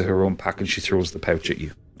back into her own pack, and she throws the pouch at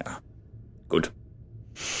you. Yeah. Good.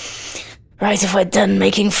 Right, if we're done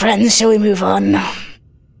making friends, shall we move on?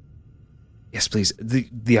 Yes, please. The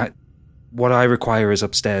what I require is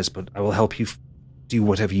upstairs, but I will help you do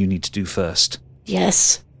whatever you need to do first.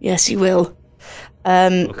 Yes, you will.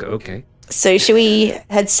 Okay. So, should we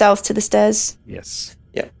head south to the stairs? Yes.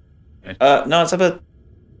 Yeah. No, let's have a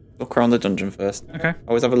look around the dungeon first. Okay.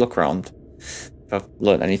 Always have a look around. If I've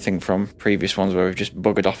learned anything from previous ones where we've just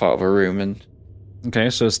buggered off out of a room and... Okay,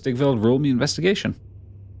 so Stigveld, roll me investigation.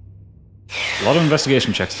 A lot of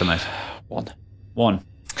investigation checks tonight. One.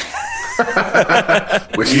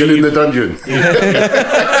 We're still in the dungeon.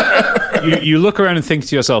 You look around and think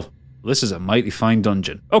to yourself, this is a mighty fine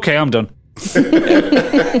dungeon. Okay, I'm done.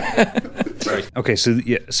 Right. Okay, so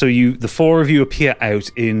the four of you appear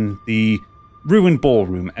out in the ruined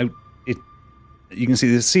ballroom. You can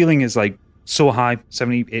see the ceiling is like so high,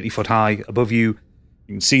 70, 80 foot high above you.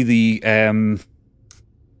 You can see the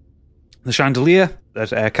chandelier that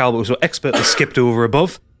Calbo so expertly skipped over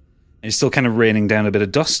above. And it's still kind of raining down a bit of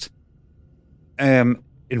dust. In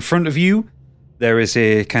front of you, there is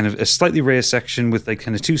a kind of a slightly raised section with like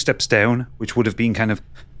kind of 2 steps down, which would have been kind of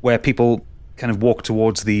where people kind of walk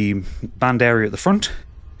towards the band area at the front.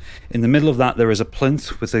 In the middle of that, there is a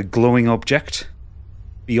plinth with a glowing object.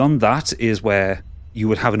 Beyond that is where you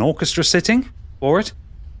would have an orchestra sitting for it,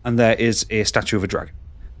 and there is a statue of a dragon.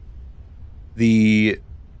 The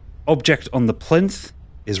object on the plinth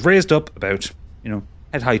is raised up about,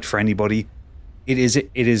 head height for anybody. It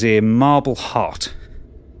is a marble heart.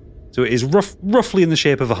 So it is roughly in the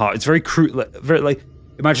shape of a heart. It's very crude,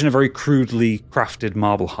 imagine a very crudely crafted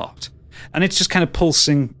marble heart. And it's just kind of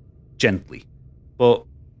pulsing gently, but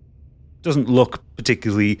doesn't look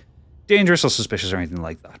particularly dangerous or suspicious or anything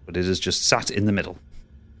like that. But it is just sat in the middle.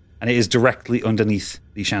 And it is directly underneath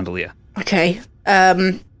the chandelier. Okay.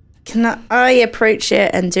 Can I approach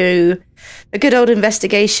it and do a good old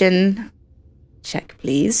investigation check,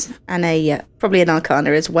 please? And probably an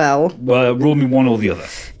arcana as well. Well, roll me one or the other.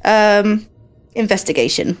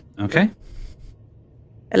 Investigation. Okay.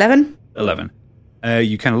 11? 11.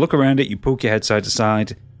 You kind of look around it, you poke your head side to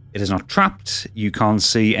side. It is not trapped. You can't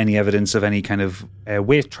see any evidence of any kind of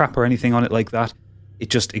weight trap or anything on it like that.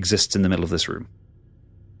 It just exists in the middle of this room.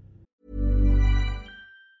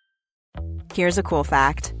 Here's a cool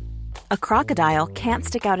fact. A crocodile can't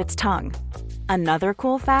stick out its tongue. Another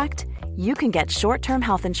cool fact, you can get short-term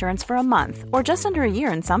health insurance for a month or just under a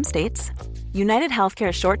year in some states. United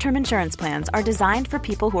Healthcare short-term insurance plans are designed for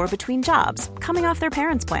people who are between jobs, coming off their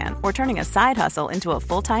parents' plan, or turning a side hustle into a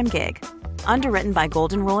full-time gig. Underwritten by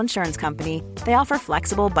Golden Rule Insurance Company, they offer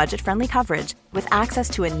flexible, budget-friendly coverage with access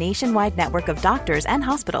to a nationwide network of doctors and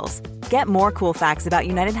hospitals. Get more cool facts about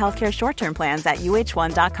United Healthcare short-term plans at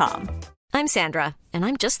uh1.com. I'm Sandra, and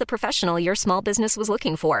I'm just the professional your small business was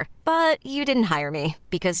looking for. But you didn't hire me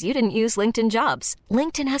because you didn't use LinkedIn Jobs.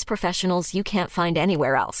 LinkedIn has professionals you can't find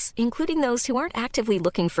anywhere else, including those who aren't actively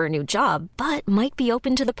looking for a new job, but might be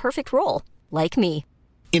open to the perfect role, like me.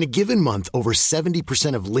 In a given month, over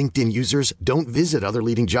 70% of LinkedIn users don't visit other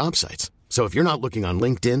leading job sites. So if you're not looking on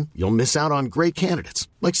LinkedIn, you'll miss out on great candidates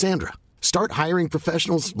like Sandra. Start hiring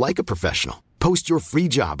professionals like a professional. Post your free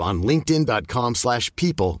job on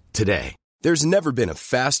linkedin.com/people today. There's never been a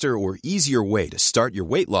faster or easier way to start your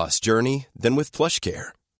weight loss journey than with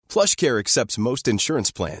PlushCare. PlushCare accepts most insurance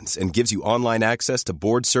plans and gives you online access to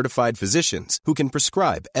board-certified physicians who can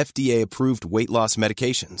prescribe FDA-approved weight loss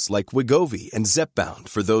medications like Wegovy and Zepbound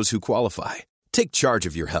for those who qualify. Take charge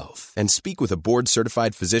of your health and speak with a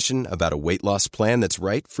board-certified physician about a weight loss plan that's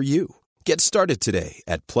right for you. Get started today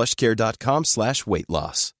at plushcare.com/weight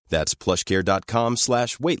loss. That's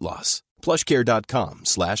plushcare.com/weight loss.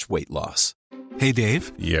 plushcare.com/weight loss. Hey,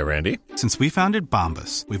 Dave. Yeah, Randy. Since we founded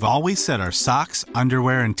Bombas, we've always said our socks,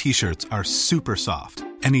 underwear, and T-shirts are super soft.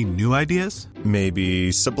 Any new ideas?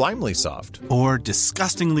 Maybe sublimely soft. Or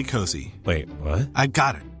disgustingly cozy. Wait, what? I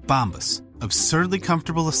got it. Bombas. Absurdly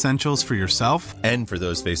comfortable essentials for yourself and for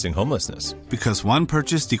those facing homelessness. Because one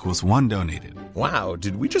purchased equals one donated. Wow,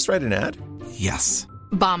 did we just write an ad? Yes.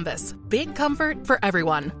 Bombas. Big comfort for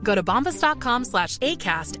everyone. Go to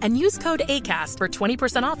bombas.com/ACAST and use code ACAST for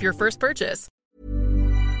 20% off your first purchase.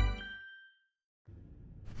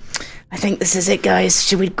 I think this is it, guys.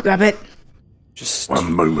 Should we grab it? Just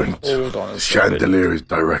one moment. Hold on the chandelier is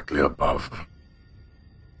directly above.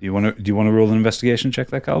 Do you want to roll an investigation check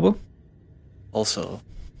there, Calbo? Also.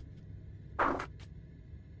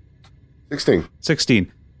 16.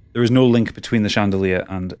 16. There is no link between the chandelier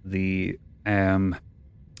and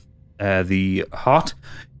the heart.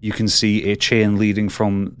 You can see a chain leading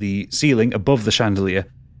from the ceiling above the chandelier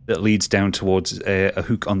that leads down towards a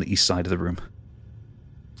hook on the east side of the room.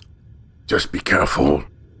 Just be careful.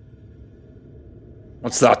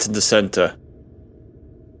 What's that in the center?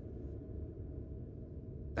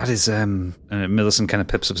 That is, Millicent kind of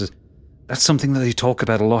pips up and says, that's something that they talk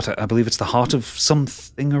about a lot. I believe it's the heart of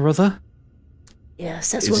something or other.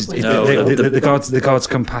 Yes, that's what we the guards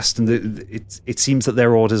come past, and it seems that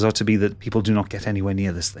their orders are to be that people do not get anywhere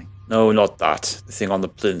near this thing. No, not that. The thing on the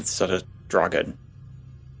plinth is a dragon.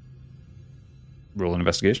 Roll an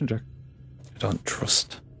investigation check. I don't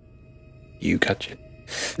trust you catch it.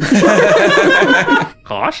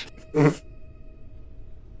 Harsh.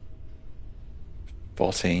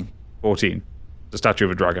 14. 14. The statue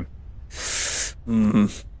of a dragon.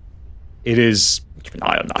 It is. Keep an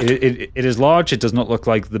eye on that. It is large. It does not look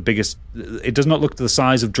like the biggest. It does not look the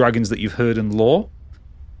size of dragons that you've heard in lore.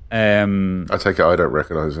 I take it I don't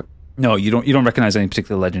recognise it. No, you don't recognise any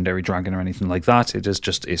particular legendary dragon or anything like that. It is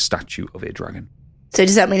just a statue of a dragon. So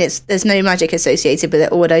does that mean there's no magic associated with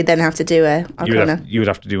it, or would I then have to do a Arcana? You would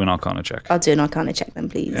have to do an Arcana check. I'll do an Arcana check then,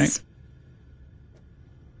 please. Okay.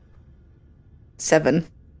 7.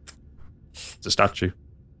 It's a statue.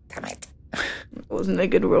 Damn it. Wasn't a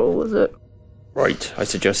good roll, was it? Right, I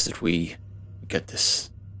suggest that we get this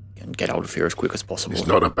and get out of here as quick as possible. It's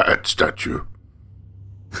not a bad statue.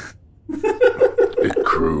 It's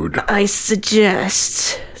crude. I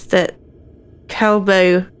suggest that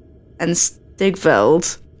Calbo and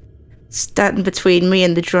Stigveld stand between me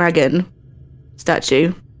and the dragon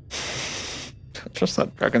statue. Don't trust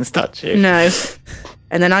that dragon statue. No.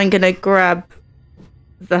 And then I'm going to grab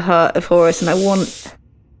the heart of Horus, and I want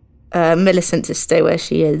Millicent to stay where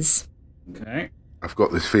she is. Okay. I've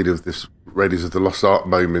got this feeling of this Raiders of the Lost Ark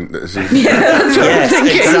moment. That's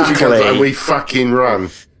Exactly. And we fucking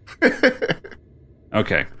run.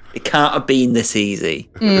 Okay. It can't have been this easy.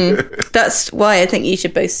 That's why I think you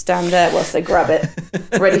should both stand there whilst I grab it,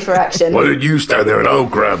 ready for action. Why don't you stand there and I'll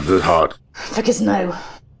grab the heart? Because no.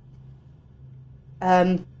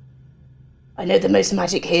 I know the most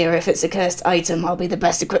magic here. If it's a cursed item, I'll be the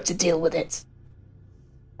best equipped to deal with it.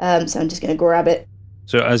 So I'm just going to grab it.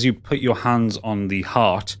 So as you put your hands on the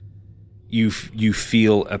heart, you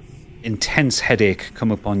feel a intense headache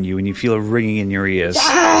come upon you, and you feel a ringing in your ears.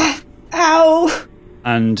 Ow!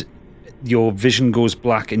 And your vision goes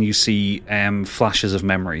black, and you see flashes of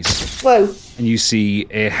memories. Whoa. And you see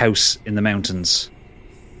a house in the mountains.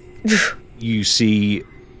 You see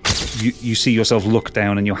yourself look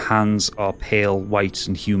down, and your hands are pale, white,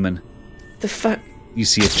 and human. The fuck? You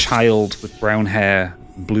see a child with brown hair,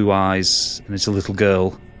 blue eyes, and it's a little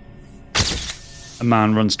girl. A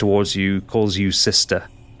man runs towards you, calls you sister,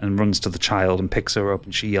 and runs to the child and picks her up,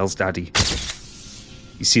 and she yells, "Daddy."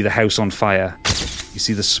 You see the house on fire. You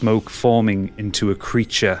see the smoke forming into a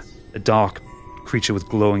creature, a dark creature with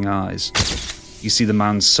glowing eyes. You see the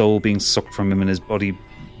man's soul being sucked from him and his body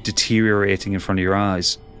deteriorating in front of your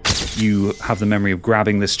eyes. You have the memory of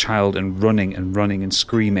grabbing this child and running and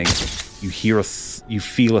screaming. You hear you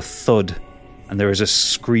feel a thud, and there is a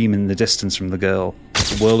scream in the distance from the girl.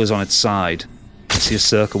 The world is on its side. You see a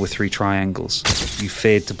circle with 3 triangles. You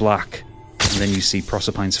fade to black, and then you see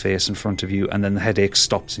Proserpine's face in front of you, and then the headache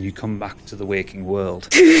stops, and you come back to the waking world.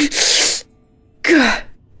 God.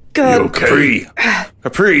 You okay?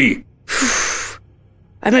 Capri!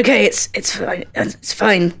 I'm okay. It's fine. It's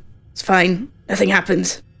fine. It's fine. Nothing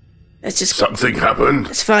happened. Let's just... Something happened?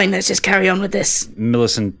 It's fine. Let's just carry on with this.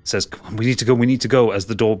 Millicent says, "Come on, we need to go," as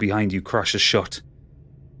the door behind you crashes shut,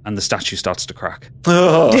 and the statue starts to crack.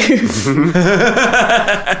 Oh.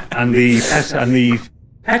 and the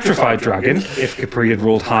petrified dragon, if Capri had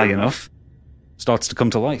rolled high enough, starts to come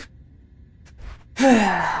to life.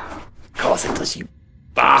 Of course it does, you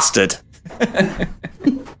bastard.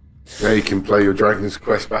 Now you can play your Dragon's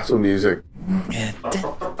Quest battle music.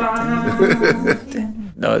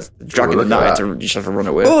 No, it's the dragon look that at you just have to run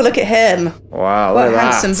it with. Oh, look at him. Wow, What look a at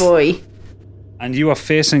handsome that. boy. And you are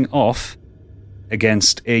facing off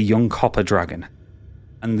against a young copper dragon.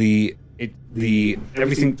 And the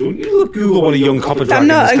everything. Don't you Google what a young copper dragon I'm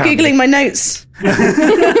not. is. I'm Googling my notes.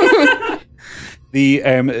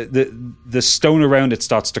 The stone around it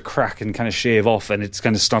starts to crack and kind of shave off, and it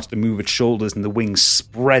kind of starts to move its shoulders, and the wings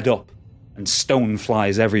spread up, and stone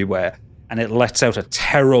flies everywhere, and it lets out a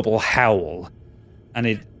terrible howl,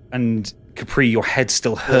 and Capri, your head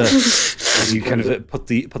still hurts as you kind of put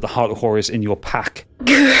the Heart of Horus in your pack,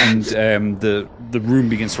 and the room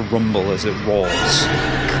begins to rumble as it roars.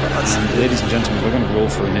 And ladies and gentlemen, we're going to roll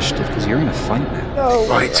for initiative because you're in a fight now.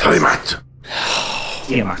 Right, Tiamat.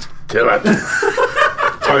 Tiamat.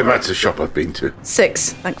 Tiamat's a shop I've been to.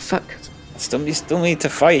 6. Thank fuck. You still need to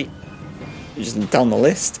fight. You're just down the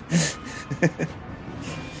list.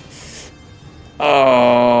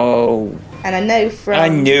 Oh. And I know from... I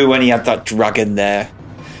knew when he had that dragon there.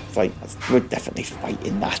 It's like, we're definitely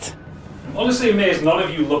fighting that. Honestly amazed none of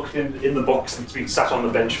you looked in the box that's been sat on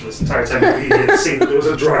the bench for this entire time. You didn't see that there was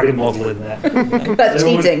a dragon model in there. That's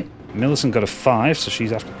cheating. Millicent got a 5, so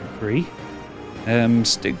she's after Capri.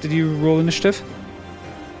 Stig, did you roll initiative?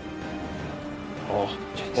 Oh,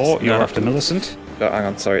 Or you're after Millicent? Oh, hang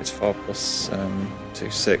on, sorry, it's 4 plus 2,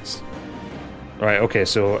 6. Right, okay,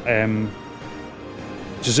 so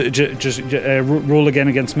Just roll again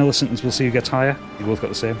against Millicent and we'll see who gets higher. You both got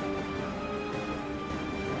the same.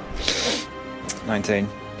 19.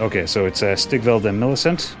 Okay, so it's Stigveld and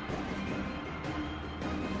Millicent.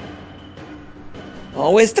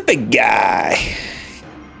 Always the big guy.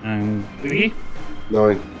 And Biggie?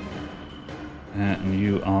 9. And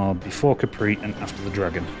you are before Capri and after the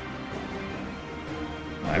dragon.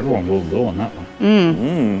 Everyone rolled low on that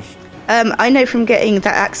one. I know from getting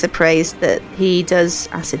that axe appraised that he does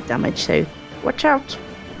acid damage, so watch out.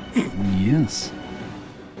 Yes.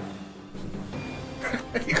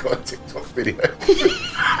 You got a TikTok video.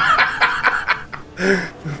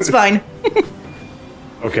 It's fine.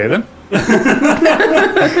 Okay then.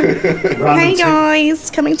 Hey guys,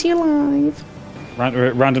 coming to you live.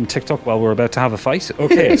 Random TikTok while we're about to have a fight.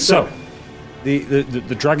 Okay, so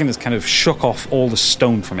the dragon has kind of shook off all the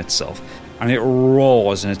stone from itself, and it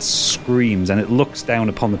roars and it screams and it looks down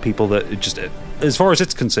upon the people that it just, as far as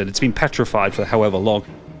it's concerned, it's been petrified for however long.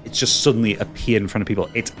 It's just suddenly appeared in front of people.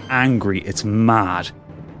 It's angry, it's mad,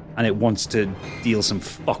 and it wants to deal some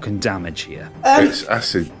fucking damage here. It's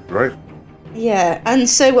acid, right? Yeah, and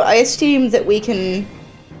so I assume that we can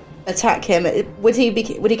attack him. Would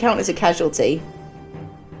he count as a casualty?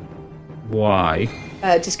 Why?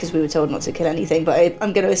 Just because we were told not to kill anything, but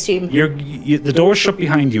I'm going to assume... The door's shut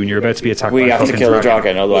behind you and you're about to be attacked by a We have to kill the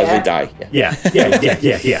dragon, otherwise we die. Yeah.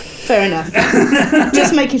 Fair enough.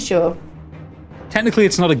 Just making sure. Technically,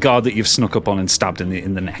 it's not a guard that you've snuck up on and stabbed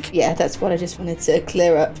in the neck. Yeah, that's what I just wanted to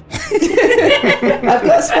clear up. I've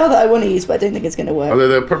got a spell that I want to use, but I don't think it's going to work. Although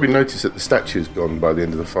they'll probably notice that the statue's gone by the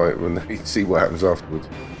end of the fight when they see what happens afterwards.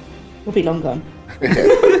 We'll be long gone.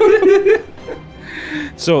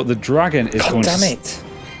 So the dragon is going damn to... it.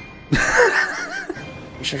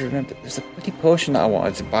 I should have remembered. There's a bloody potion that I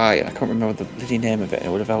wanted to buy, and I can't remember the bloody name of it, and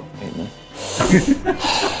it would have helped me.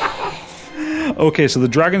 Okay, so the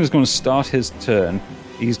dragon is going to start his turn.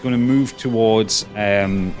 He's going to move towards...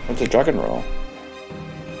 What's the dragon roll?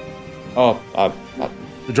 Oh,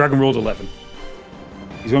 the dragon rolled 11.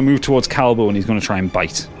 He's going to move towards Calbo and he's going to try and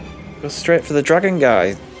bite. Go straight for the dragon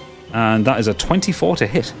guy. And that is a 24 to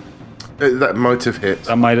hit. That might have hit.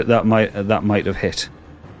 That might have hit.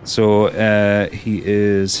 So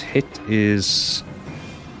his hit is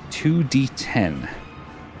 2d10.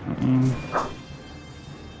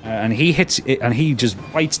 And he hits it, and he just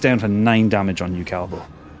bites down for 9 damage on you, Calbo.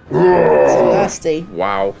 That's nasty.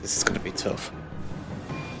 Wow, this is going to be tough.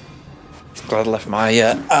 Just glad I left my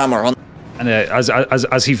armor on. And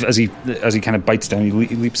as he kind of bites down, he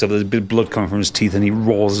leaps up. There's a bit of blood coming from his teeth, and he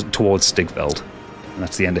roars towards Stigveld. And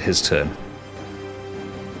that's the end of his turn.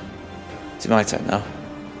 It's my turn now.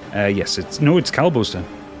 Yes, it's Calbo's turn.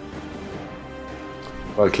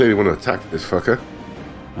 Well, I clearly want to attack this fucker.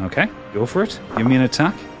 Okay, go for it. Give me an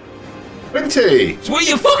attack. 20! Sweet,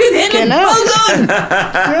 you fucking hit him! Well done!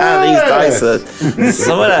 These dice are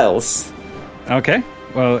someone else. Okay,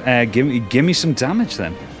 well, give me some damage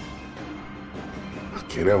then.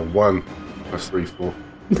 Fucking hell, 1 plus 3, 4.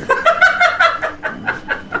 That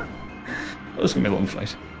was going to be a long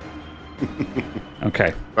fight.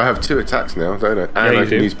 Okay. I have 2 attacks now, don't I? And I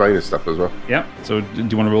can use bane and stuff as well. Yeah, so do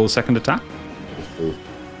you want to roll a second attack?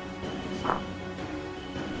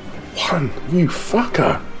 1, you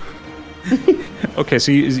fucker! Okay,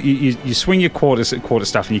 so you swing your quarter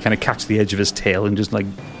staff and you kind of catch the edge of his tail and just like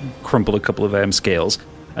crumple a couple of scales,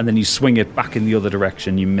 and then you swing it back in the other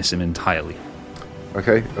direction. You miss him entirely.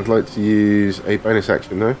 Okay, I'd like to use a bonus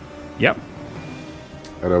action now. Yep.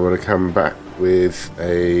 And I want to come back with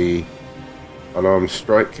a unarmed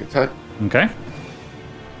strike attack. Okay.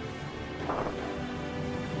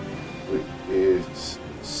 Which is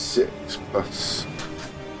 6 plus...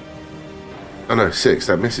 Oh no, 6,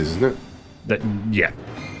 that misses, isn't it? Yeah.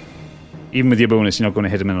 Even with your bonus, you're not going to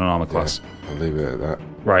hit him in an armor class. Yeah, I'll leave it at that.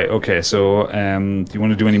 Right, okay, so do you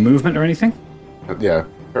want to do any movement or anything? Yeah,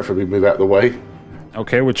 preferably move out of the way.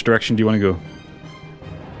 Okay, which direction do you want to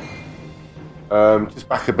go? Just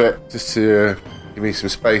back a bit, just to give me some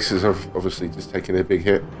space, as I've obviously just taken a big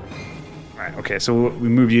hit. Right, okay, so we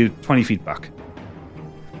move you 20 feet back.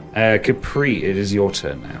 Capri, it is your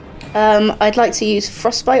turn now. I'd like to use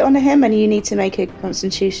Frostbite on him, and you need to make a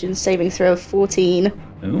Constitution saving throw of 14.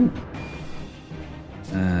 Ooh.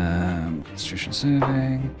 Constitution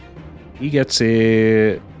saving. He gets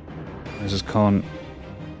a... This is con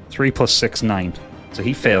 3 plus 6, 9. So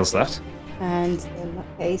he fails that. And in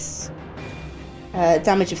that case,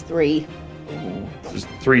 damage of 3. There's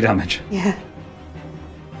 3 damage. Yeah.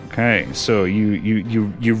 Okay, so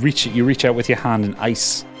you reach out with your hand, and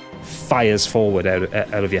ice fires forward out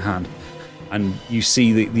of your hand, and you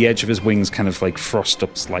see the edge of his wings kind of like frost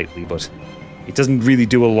up slightly, but It doesn't really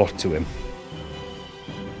do a lot to him.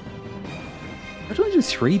 How do I do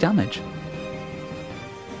 3 damage?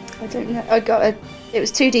 I don't know. It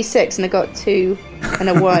was 2d6 and I got 2 and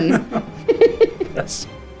a 1. Yes.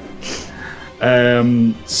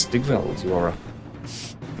 Stigveld, you're up.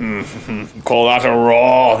 Call that a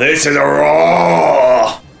roar. This is a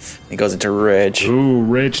roar. He goes into rage. Ooh,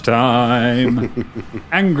 rage time.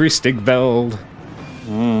 Angry Stigveld.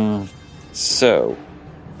 So,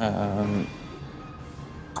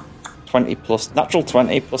 20 plus, natural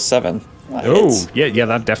 20 plus 7. Yeah,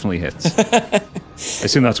 that definitely hits. I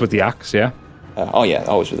assume that's with the axe, yeah? Yeah,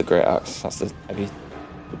 always with the great axe. That's the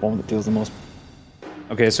one that deals the most.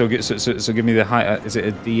 Okay, so give me the high. Is it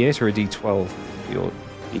a D8 or a D12?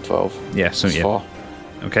 D12. Yeah, so yeah. 4.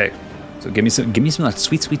 Okay, so give me some of that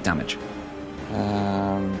sweet damage.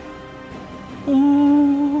 A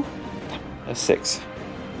 6.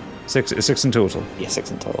 6 in total. Yeah,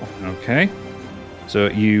 6 in total. Okay, so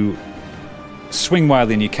you swing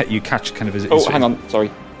wildly and you catch kind of. Hang on, sorry,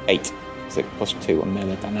 8. 6 plus 2 on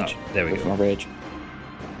melee damage. Oh, there we go. My rage.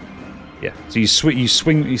 Yeah, so you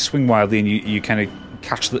swing wildly and you kind of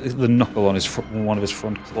catch the knuckle on one of his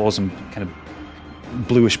front claws and kind of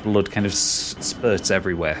bluish blood kind of spurts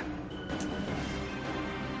everywhere.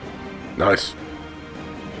 Nice.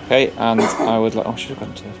 Okay, and I would like. I should have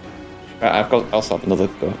gone to. I've also have another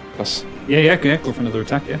go. Yeah, go for another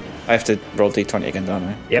attack. Yeah, I have to roll d20 again, don't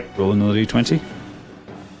I? Yep, roll another d20.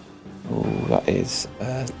 Oh, that is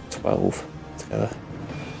 12 together.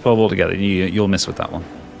 12 altogether. You'll miss with that one.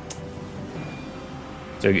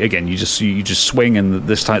 So again, you just swing, and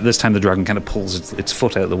this time the dragon kind of pulls its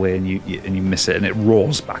foot out of the way, and you miss it, and it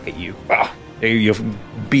roars back at you. Your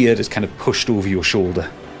beard is kind of pushed over your shoulder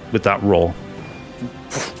with that roar.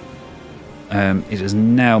 It is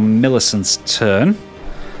now Millicent's turn.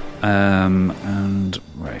 And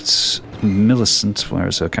right, Millicent, where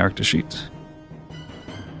is her character sheet?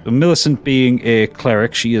 So Millicent being a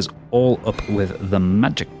cleric, she is all up with the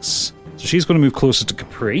magics. So she's going to move closer to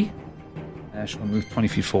Capri. She's going to move 20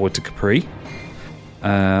 feet forward to Capri.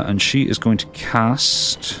 And she is going to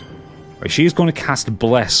cast... Right, she is going to cast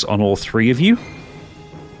Bless on all 3 of you.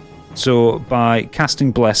 So by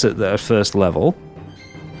casting Bless at the first level,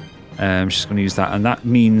 she's going to use that, and that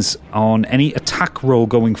means on any attack roll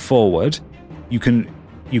going forward, you can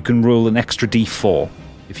roll an extra d4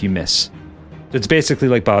 if you miss. So it's basically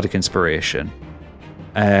like Bardic Inspiration,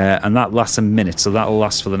 and that lasts a minute, so that'll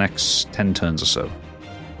last for the next 10 turns or so.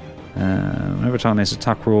 Whenever target makes an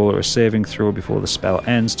attack roll or a saving throw before the spell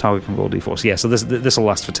ends, target can roll d4. So yeah, so this will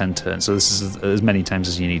last for 10 turns. So this is as many times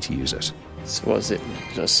as you need to use it. So what is it?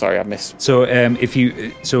 Sorry, I missed. So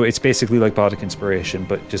so it's basically like Bardic Inspiration,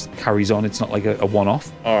 but just carries on. It's not like a one-off.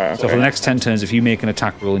 All right. So for the next 10 turns, if you make an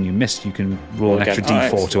attack roll and you miss, you can roll an extra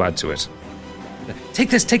d4 to add to it.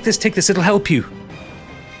 Take this. It'll help you.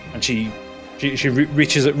 And she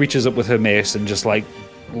reaches up with her mace, and just like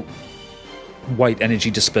white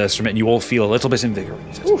energy disperses from it, and you all feel a little bit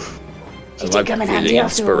invigorated. Oof. I like feeling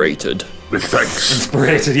inspirated. With thanks.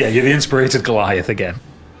 Inspirated, yeah. You're the inspirated Goliath again.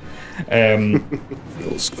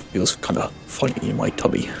 Feels kind of funny in my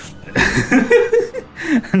tummy.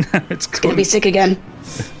 Now it's gonna be sick again.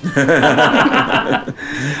 Yeah,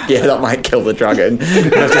 that might kill the dragon.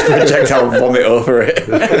 I'll just projectile vomit over it.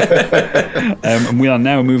 And we are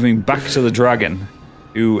now moving back to the dragon,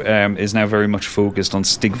 who is now very much focused on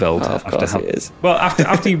Stigveld.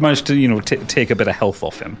 After you managed to take a bit of health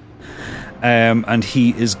off him, and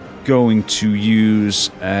he is going to use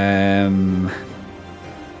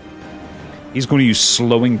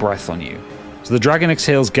slowing breath on you. So the dragon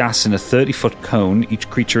exhales gas in a 30-foot cone. Each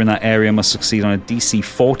creature in that area must succeed on a DC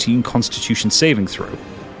 14 Constitution saving throw.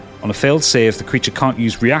 On a failed save, the creature can't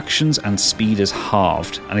use reactions, and speed is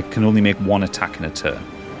halved, and it can only make 1 attack in a turn.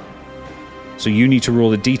 So you need to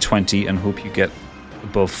roll a d20 and hope you get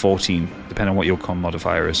above 14, depending on what your con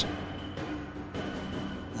modifier is.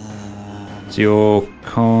 So your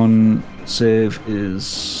con save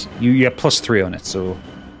is... You get +3 on it, so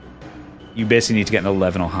you basically need to get an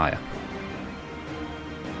 11 or higher.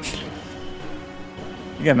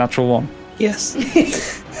 You get a natural 1. Yes.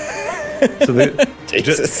 So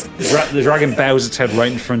the dragon bows its head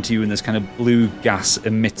right in front of you, and this kind of blue gas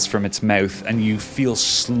emits from its mouth, and you feel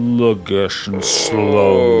sluggish and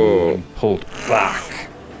slow and pulled back.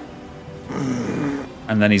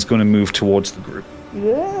 And then he's going to move towards the group.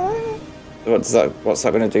 What's that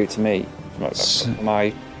going to do to me? Am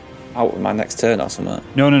I out with my next turn or something?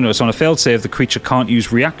 No. So on a failed save, the creature can't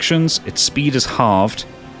use reactions, its speed is halved,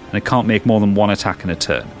 and it can't make more than 1 attack in a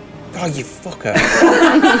turn. Oh, you fucker.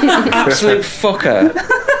 Absolute fucker.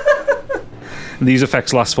 And these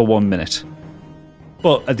effects last for 1 minute.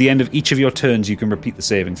 But at the end of each of your turns, you can repeat the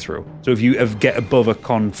saving throw. So if you get above a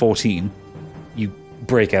con 14, you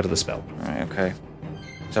break out of the spell. Right, okay.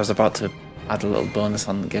 So I was about to add a little bonus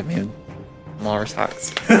on and give me more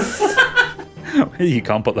attacks. You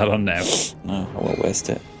can't put that on now. No, I won't waste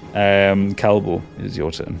it. Calbo, it is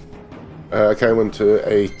your turn. Okay, I want to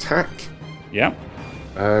attack. Yeah.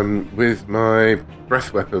 With my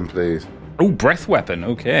breath weapon, please. Oh, breath weapon.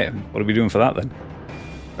 Okay. What are we doing for that then?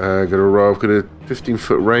 Got to roll. I've got a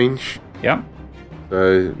 15-foot range. Yeah.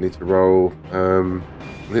 So need to roll.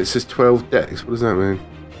 It says 12 dex. What does that mean?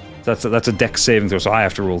 That's a dex saving throw. So I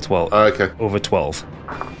have to roll 12. Oh, okay. Over 12.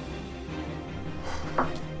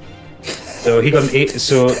 So he got an 8.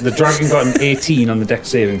 So the dragon got an 18 on the dex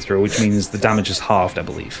saving throw, which means the damage is halved, I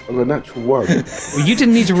believe. I'm a natural 1. Well, you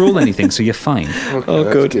didn't need to roll anything, so you're fine. Okay,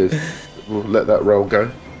 that's good. We'll let that roll go.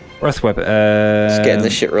 Breath weapon. Just getting the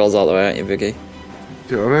shit rolls out the way, aren't you, Biggie?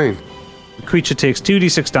 Do you know what I mean? The creature takes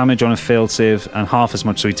 2d6 damage on a failed save and half as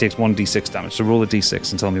much, so he takes 1d6 damage. So roll a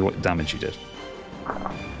d6 and tell me what damage you did.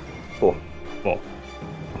 4.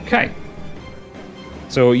 Okay.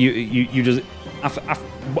 So you just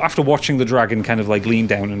after watching the dragon kind of like lean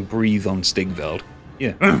down and breathe on Stigveld,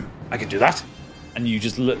 yeah, I can do that. And you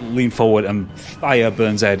just lean forward and fire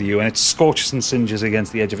burns out of you, and it scorches and singes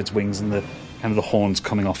against the edge of its wings and the kind of the horns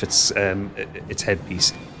coming off its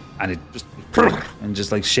headpiece, and it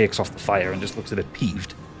just like shakes off the fire and just looks a bit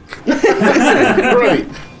peeved. Right.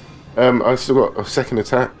 I've still got a second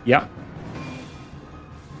attack. Yeah.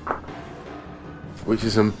 Which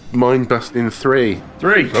is a mind-busting 3.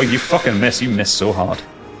 3? Oh, you fucking miss. You miss so hard.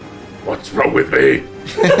 What's wrong with me?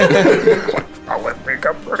 What's wrong with me,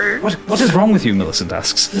 Capri? What is wrong with you, Millicent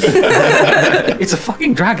asks. It's a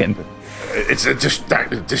fucking dragon. It's a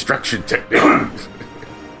distraction technique.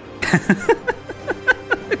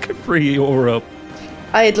 Capri, you're up.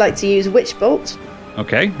 I'd like to use Witch Bolt.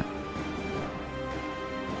 Okay.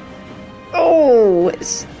 Oh,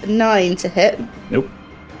 it's 9 to hit. Nope.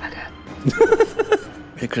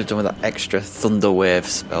 We could have done with that extra Thunder Wave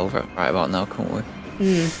spell right about now, couldn't we?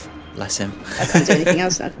 Bless him. I can't do anything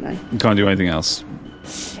else now, can I? You can't do anything else.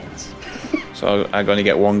 So I'm going to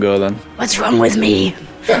get one go then. What's wrong with me?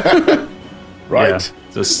 Right. Yeah.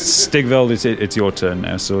 So Stigveld, it's your turn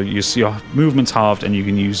now. So your movement's halved and you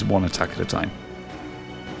can use one attack at a time.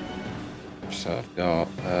 So I've got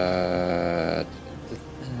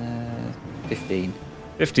 15.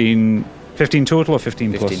 15 total or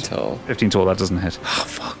 15 plus? 15 total. 15 total, that doesn't hit. Oh,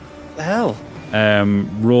 fuck. What the hell?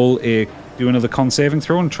 Do another con saving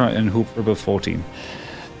throw and try and hope for above 14.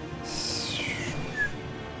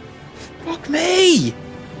 Fuck me!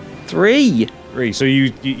 3. So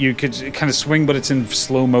you could kind of swing, but it's in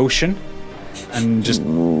slow motion, and just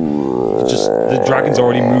the dragon's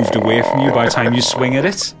already moved away from you by the time you swing at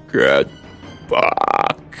it. Get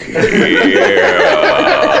back here!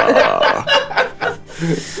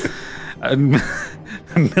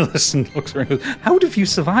 And Millicent looks around and goes, how have you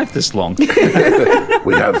survived this long?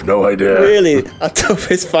 We have no idea. Really, our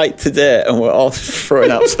toughest fight today, and we're all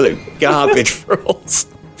throwing absolute garbage rolls.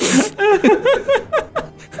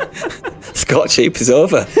 Scotch Heap is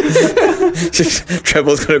over.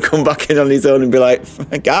 Treble's going to come back in on his own and be like,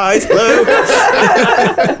 guys, hello.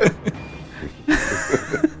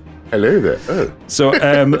 Hello there. Oh.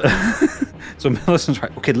 So Millicent's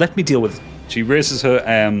right. Okay, let me deal with it. She raises her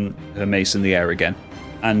mace in the air again,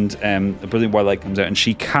 and a brilliant white light comes out, and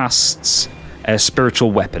she casts a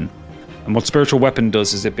spiritual weapon. And what spiritual weapon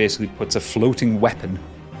does is it basically puts a floating weapon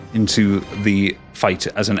into the fight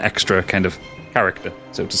as an extra kind of character,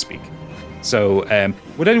 so to speak. So,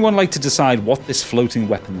 would anyone like to decide what this floating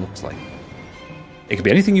weapon looks like? It could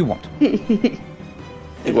be anything you want.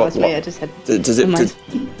 It was me. I just had. Does it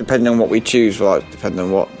depending on what we choose? Like depending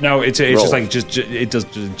on what? No, it's just like it does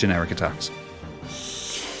generic attacks.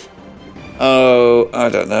 Oh, I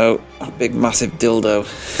don't know. A big, massive dildo.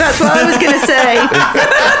 That's what I was going to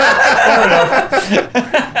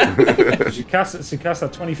say. She casts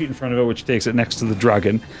that 20 feet in front of her, which takes it next to the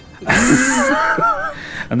dragon.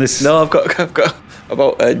 And this. No, I've got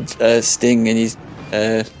about Sting and his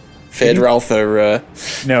Fade Ralph are.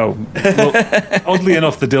 No. Well, oddly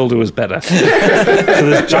enough, the dildo is better. So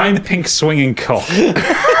this giant pink swinging cock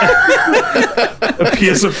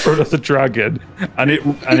appears in front of the dragon, and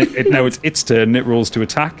it now it's its turn. And it rolls to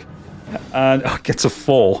attack, and it gets a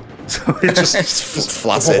 4. So it just it's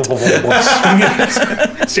flaccid.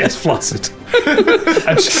 Yes, flaccid.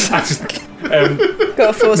 And got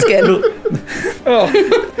a foreskin.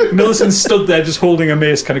 Millicent stood there, just holding a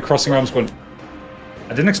mace, kind of crossing her arms, going, I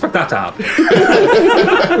didn't expect that to happen.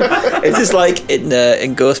 It's just like in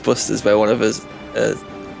Ghostbusters where one of us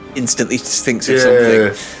instantly just thinks of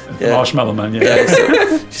something. Yeah. Marshmallow Man,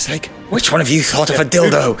 She's like, which one of you thought of a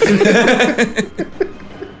dildo?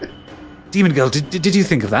 Demon Girl, did you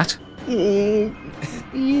think of that? Yeah,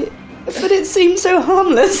 but it seems so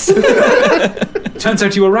harmless. Turns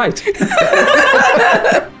out you were right.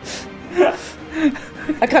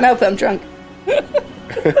 I can't help it, I'm drunk.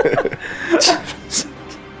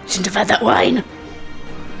 Shouldn't have had that wine.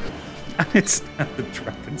 And it's now the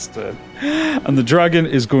dragon's turn. And the dragon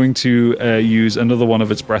is going to use another one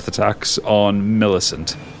of its breath attacks on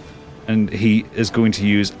Millicent. And he is going to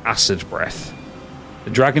use Acid Breath. The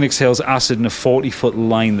dragon exhales acid in a 40-foot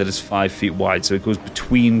line that is 5 feet wide, so it goes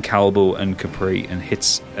between Calbo and Capri and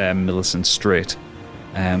hits Millicent straight.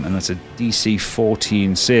 And that's a DC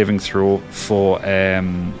 14 saving throw for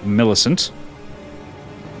Millicent.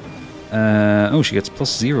 She gets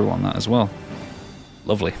 +0 on that as well.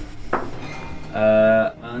 Lovely.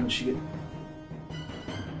 And she...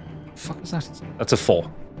 fuck is that? That's a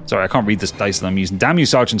 4. Sorry, I can't read this dice that I'm using. Damn you,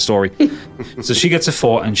 Sergeant Story. So she gets a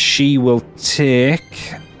 4, and she will take...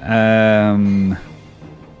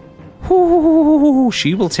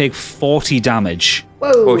 she will take 40 damage.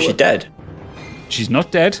 Whoa. Oh, is she dead? She's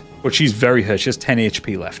not dead, but she's very hurt. She has 10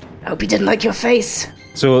 HP left. I hope you didn't like your face.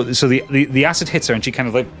 So the acid hits her, and she kind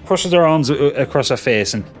of like crushes her arms across her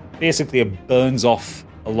face, and basically it burns off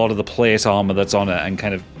a lot of the plate armor that's on her and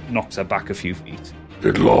kind of knocks her back a few feet.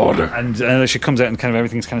 Good lord. And she comes out and kind of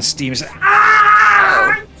everything's kind of steamy. She's like,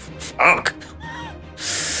 ah! Fuck.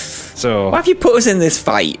 So why have you put us in this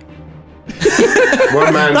fight?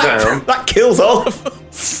 One man down. That kills all of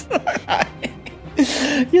us.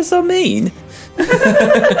 You're so mean.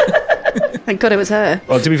 Thank God it was her.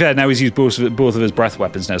 Well, to be fair, now he's used both of his breath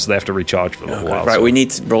weapons now, so they have to recharge for a little while. Right, so. we need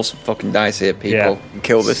to roll some fucking dice here, people, and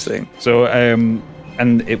kill this thing. So,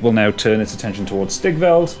 and it will now turn its attention towards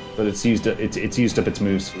Stigveld, but it's used up its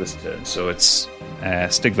moves for this turn. So it's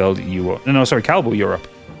Stigveld, Calbo, you're up.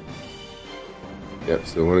 Yep,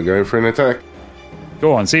 still want to go in for an attack.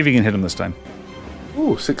 Go on, see if you can hit him this time.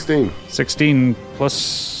 Ooh, 16. 16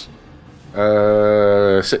 plus...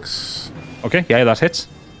 6. Okay, yeah, that hits.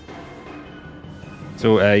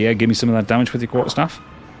 So, give me some of that damage with your quarterstaff.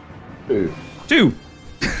 2. You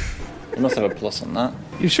must have a plus on that.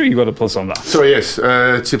 You sure you got a plus on that? Sorry, yes. 2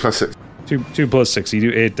 plus 6. 2 plus 6. You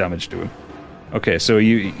do 8 damage to him. Okay, so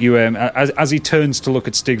you as he turns to look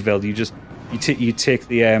at Stigveld, you take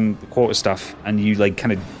the quarterstaff and you like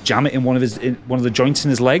kind of jam it in one of the joints in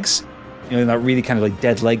his legs, in that really kind of like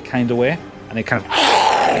dead leg kind of way, and it kind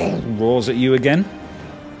of roars at you again.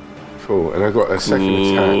 Cool, and I got a second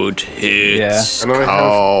attack. Good hits, and I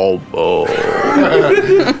Calbo.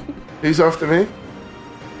 Who's after me?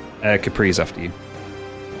 Capri's after you.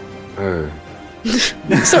 Oh.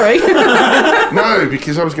 Sorry. No,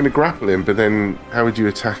 because I was going to grapple him, but then how would you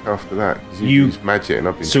attack after that? Because you use magic and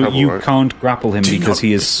I've been in trouble, you right? can't grapple him because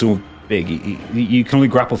he is so big. You can only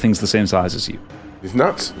grapple things the same size as you. He's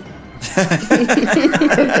nuts?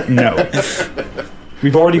 No.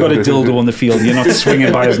 We've already got a dildo on the field. You're not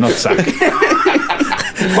swinging by his nutsack.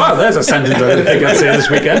 Wow, there's a sentence I didn't think I'd say this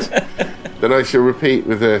weekend. Then I shall repeat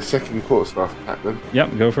with a second quarterstaff attack then.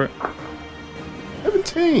 Yep, go for it.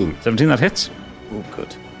 17. 17, that hits. Oh,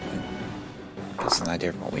 good. That's an idea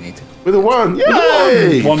of what we need to. With a 1.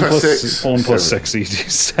 Yay! 1 plus plus 6. 1 plus 6, so you do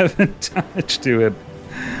 7 damage to him.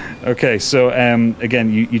 Okay, so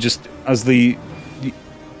again, you just as you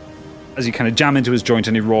kind of jam into his joint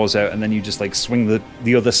and he roars out, and then you just like swing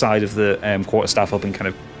the other side of the quarterstaff up and kind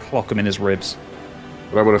of clock him in his ribs.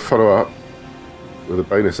 But I want to follow up with a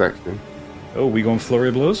bonus action. Oh, we going flurry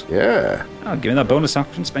of blows? Yeah. Oh, give me that bonus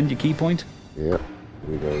action. Spend your key point. Yeah. Here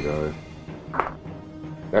we go, guys.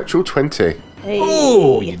 Natural 20. Hey.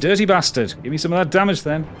 Oh, you dirty bastard! Give me some of that damage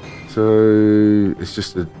then. So it's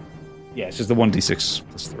just a. Yeah, it's just the 1d6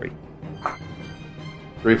 plus 3.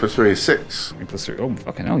 3 plus 3 is 6. 3 plus 3. Oh,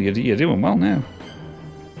 fucking hell, you're doing well now.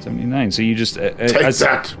 79. So you just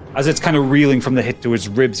as it's kind of reeling from the hit to its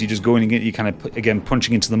ribs, you just go in and you kind of again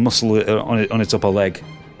punching into the muscle on its upper leg,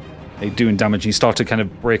 doing damage. You start to kind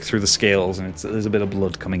of break through the scales, and there's a bit of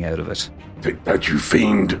blood coming out of it. Take that, you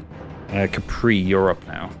fiend! Capri, you're up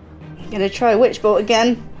now. Gonna try Witchbolt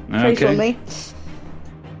again. Pray Okay. for me.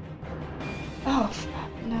 Oh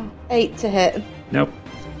no! 8 to hit. Nope.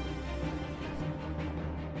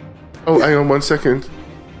 Oh, hang on 1 second.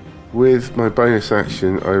 With my bonus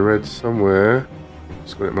action, I read somewhere.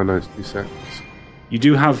 Just got it in my notes. 2 seconds. You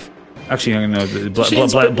do have. Actually, I know.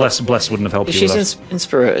 Bless wouldn't have helped If you. she's with that.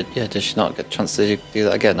 inspirited, does she not get a chance to do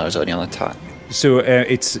that again, or is it only on attack? So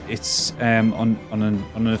it's on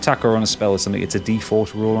an attack or on a spell or something. It's a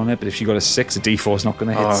D4 to roll on it, but if you got a 6, a D4 is not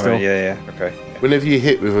going to hit. Still. Right, yeah. Okay. Whenever you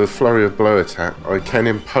hit with a flurry of blow attack, I can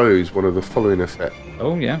impose one of the following effects.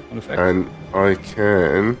 Oh yeah, what effect? And I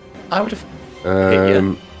can. I would have.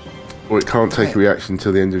 Or it can't take a reaction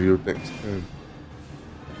until the end of your next turn.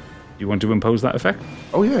 You want to impose that effect?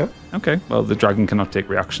 Oh yeah. Okay. Well, the dragon cannot take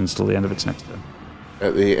reactions till the end of its next turn.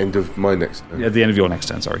 At the end of my next turn. Yeah, at the end of your next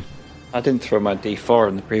turn. Sorry. I didn't throw my D4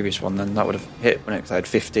 in the previous one, then that would have hit when I had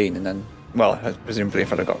 15, and then, well, presumably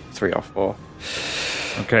if I'd have got 3 or 4.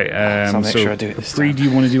 Okay, so I'll make sure I do it this Bree, time. do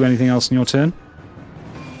you want to do anything else in your turn?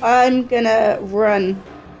 I'm gonna run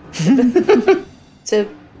to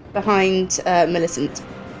behind Millicent.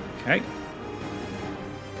 Okay.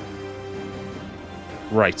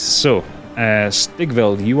 Right, so,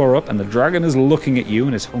 Stigveld, you are up, and the dragon is looking at you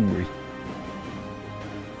and is hungry.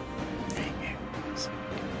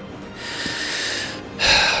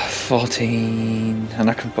 14, and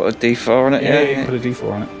I can put a D4 on it, yeah? You can put a D4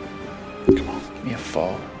 on it. Come on, give me a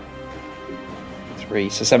 4. 3,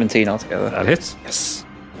 so 17 altogether. That hits. Yes.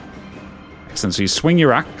 Excellent, so you swing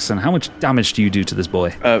your axe, and how much damage do you do to this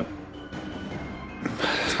boy? I'll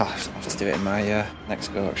have to do it in my next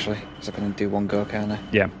go, actually, because I can do one go, can't I?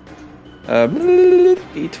 Yeah.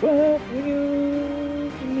 D12,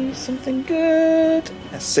 give me something good.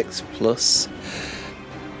 A 6 plus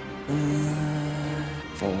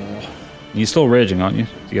 4. You're still raging, aren't you?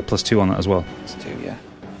 So you get +2 on that as well. +2, yeah.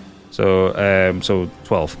 So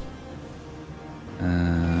 12.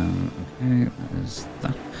 Okay, there's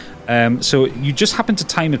that. So you just happen to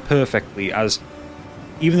time it perfectly, as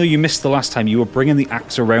even though you missed the last time, you were bringing the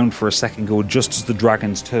axe around for a second go just as the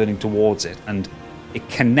dragon's turning towards it, and it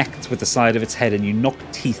connects with the side of its head, and you knock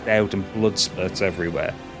teeth out and blood spurts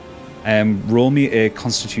everywhere. Roll me a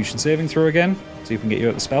Constitution saving throw again, so you can get you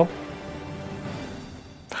out the spell.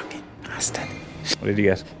 Fucking bastard. What did you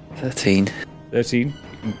get? 13. 13. You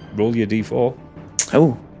can roll your D4.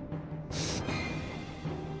 Oh.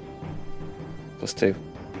 +2.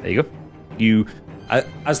 There you go. You,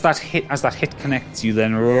 as that hit connects, you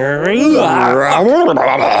then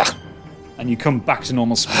and you come back to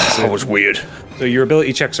normal speed. So that was weird. So your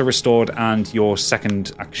ability checks are restored, and your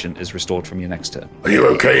second action is restored from your next turn. Are you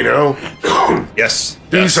okay now? Yes.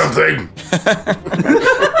 Do something.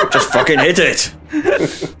 Just fucking hit it.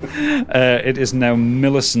 It is now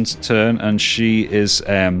Millicent's turn, and she is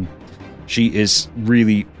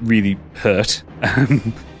really, really hurt.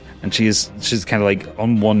 And she's kind of like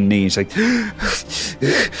on one knee. She's like,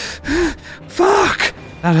 fuck!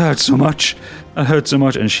 That hurt so much.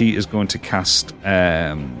 And she is going to cast.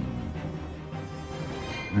 Now,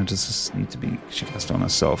 does this need to be? She cast on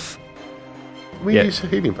herself. We use a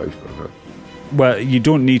healing potion on her. Well, you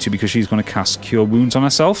don't need to, because she's going to cast Cure Wounds on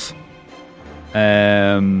herself.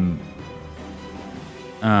 And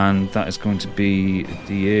that is going to be a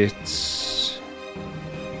D8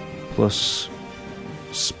 plus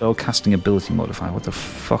spell casting ability modifier. What the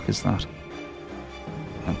fuck is that?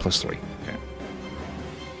 And +3. Okay.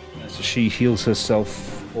 So she heals herself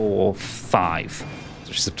for 5.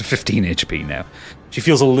 So she's up to 15 HP now. She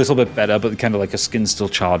feels a little bit better, but kind of like her skin's still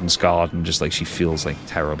charred and scarred, and just like she feels like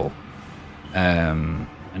terrible. And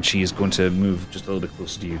she is going to move just a little bit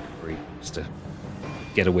closer to you, Bree, just to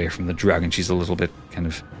get away from the dragon. She's a little bit kind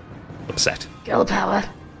of upset. Girl power.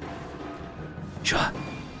 Sure.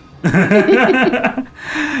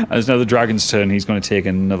 As now the dragon's turn, he's going to take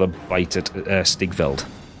another bite at Stigveld.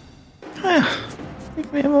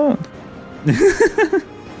 Leave me alone.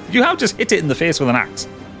 You have just hit it in the face with an axe.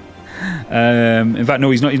 In fact,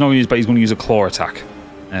 no, he's not going to use, but he's going to use a claw attack.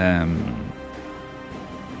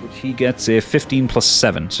 Which he gets a 15 plus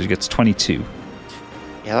 7, so he gets 22.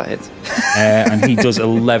 Yeah, that hits. And he does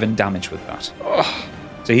 11 damage with that.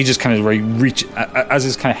 So he just kind of as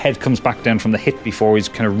his kind of head comes back down from the hit before, he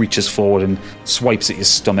kind of reaches forward and swipes at your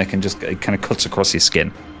stomach and just kind of cuts across your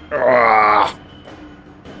skin. And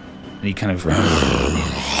he kind of...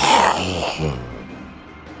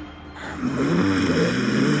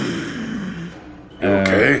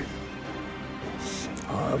 Okay.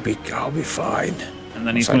 I'll be fine. And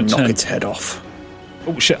then he's going to knock turn its head off.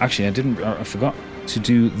 Oh shit! Actually, I forgot to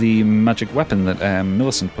do the magic weapon that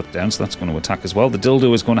Millicent put down, so that's going to attack as well. The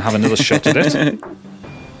dildo is going to have another shot at it.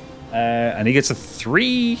 And he gets a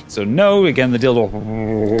 3. So no, again the dildo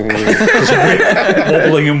just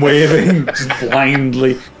wobbling and waving just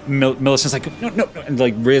blindly. Millicent's like, no, and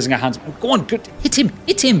like raising her hands. Oh, go on, good, hit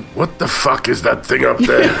him. What the fuck is that thing up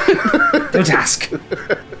there? Don't ask.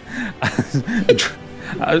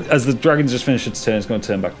 As the dragon's just finished its turn, it's going to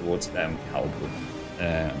turn back towards Cowable.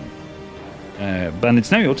 And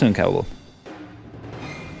it's now your turn, Cowable.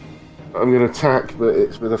 I'm going to attack, but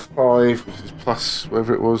it's with a 5, which is plus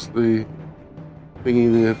whatever it was, the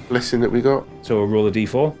thingy, the blessing that we got. So roll a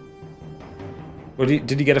d4. Or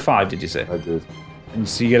did you get a 5, did you say? I did. And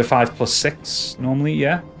so you get a 5 plus 6 normally,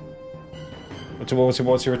 yeah?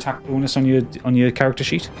 What's your attack bonus on your character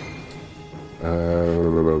sheet?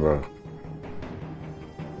 Let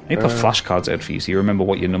me put flashcards out for you so you remember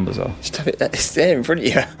what your numbers are. Just have it there in front of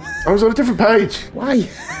you. I was on a different page. Why?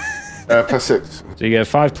 Plus 6. So you get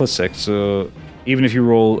 5 plus 6, so even if you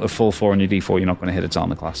roll a full 4 on your d4, you're not going to hit its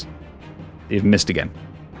armor class. You've missed again.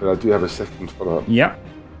 But I do have a second follow-up. Yep.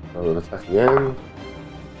 I will attack again.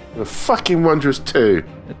 A fucking wondrous 2.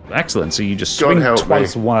 Excellent, so you just God swing help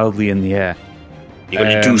twice me. wildly in the air. You're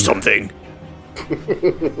going to do something.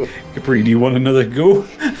 Capri, do you want another go?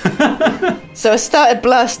 So I started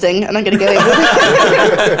blasting, and I'm going to go in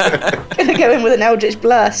with going to go in with an Eldritch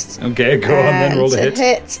Blast. Okay, go on then, roll the to hit.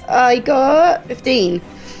 hit. I got 15.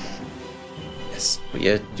 Yes, but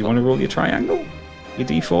yeah. Do you want to roll your triangle? Your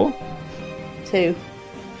d4? 2.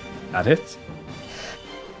 That hits.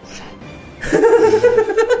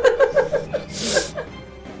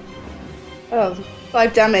 Oh,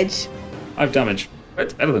 5 damage. 5 damage.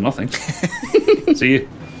 It's better than nothing. So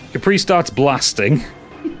Capri starts blasting,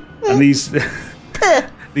 and these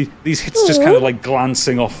hits just kind of like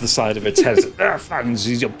glancing off the side of its head.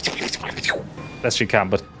 Best you can,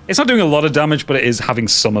 but it's not doing a lot of damage, but it is having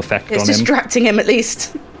some effect It's on him. distracting him at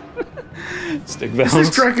least. Stigveld. Is this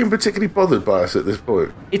dragon particularly bothered by us at this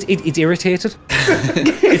point? It's irritated.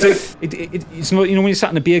 It's not, you know, when you're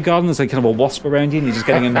sat in a beer garden, there's like kind of a wasp around you, and you're just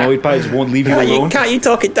getting annoyed by it, just won't leave you alone. Can't you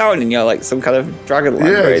talk it down in your like some kind of dragon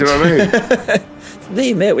language? Yeah, do you know what I mean?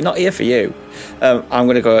 Leave, mate. We're not here for you. I'm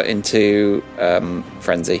going to go into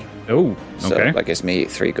frenzy. Oh, so okay. that gives me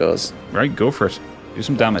 3 goes. Right, go for it. Do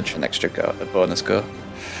some damage. An extra go, a bonus go.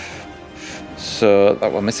 So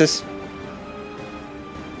that one misses.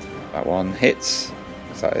 That one hits.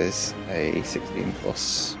 So that is a 16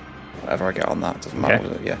 plus whatever I get on that. Doesn't matter.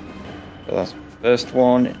 Okay. Yeah. So that's the first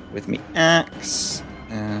one with me axe.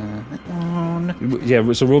 That one.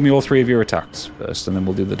 Yeah, so roll me all 3 of your attacks first, and then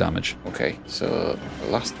we'll do the damage. Okay, so the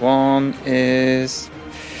last one is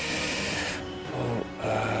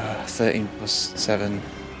 13 plus 7.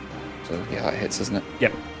 So yeah, that hits, doesn't it?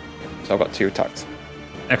 Yep. So I've got 2 attacks.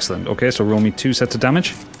 Excellent. Okay, so roll me 2 sets of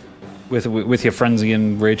damage with your frenzy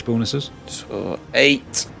and rage bonuses. So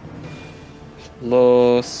 8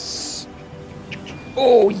 plus.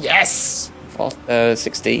 Oh yes,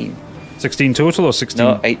 16. 16 total or 16?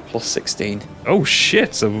 No, 8 plus 16. Oh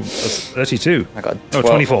shit! So that's 32. I got 12.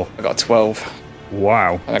 24. I got 12.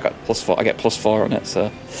 Wow. And I got +4. I get +4 on it.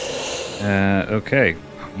 So. Okay.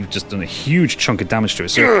 You've just done a huge chunk of damage to it.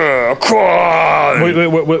 So Come on! wait,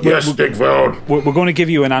 Yes, Stigveld. we're going to give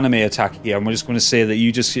you an anime attack here, and we're just going to say that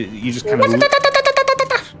you just kind of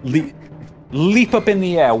leap up in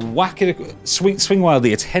the air, whack it, swing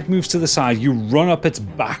wildly. Its head moves to the side. You run up its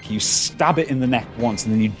back. You stab it in the neck once,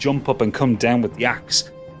 and then you jump up and come down with the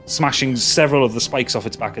axe, smashing several of the spikes off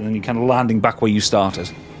its back, and then you kind of landing back where you started.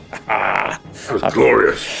 That was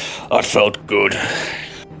glorious. That felt good.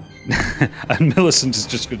 And Millicent is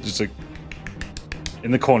just like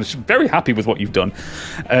in the corner. She's very happy with what you've done.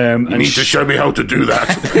 You need to show me how to do that.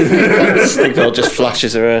 Stigveld just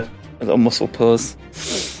flashes her a little muscle pose.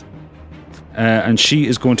 And she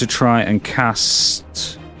is going to try and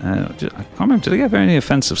cast. I can't remember. Did I give her any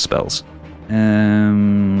offensive spells? Why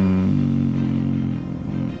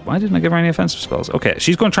didn't I give her any offensive spells? Okay,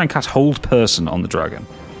 she's going to try and cast Hold Person on the dragon.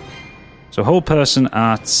 So Hold Person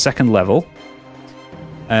at 2nd level.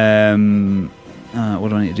 What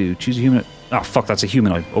do I need to do? Choose a human. Oh, fuck, that's a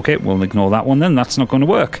humanoid. Okay, we'll ignore that one then. That's not going to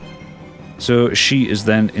work. So she is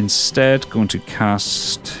then instead going to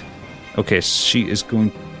cast... Okay, she is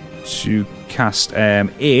going to cast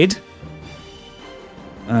Aid.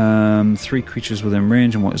 3 creatures within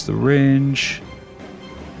range. And what is the range?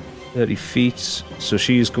 30 feet. So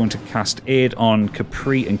she is going to cast Aid on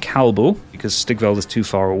Capri and Calbo, because Stigveld is too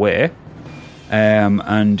far away.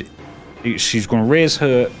 And she's going to raise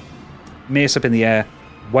her mace up in the air.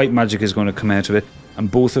 White magic is going to come out of it, and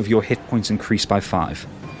both of your hit points increase by 5.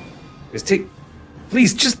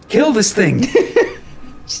 Please, just kill this thing.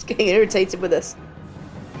 She's getting irritated with us.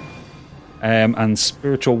 And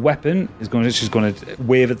Spiritual Weapon is she's going to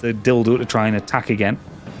wave at the dildo to try and attack again.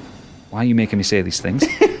 Why are you making me say these things?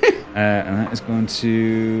 And that is going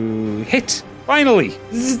to hit. Finally.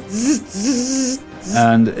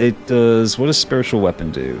 And it does... What does Spiritual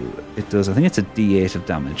Weapon do? It does... I think it's a D8 of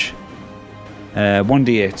damage.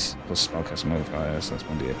 1d8 plus spellcasting modifier, so that's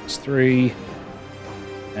 1d8 plus 3.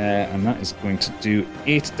 And that is going to do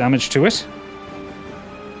 8 damage to it.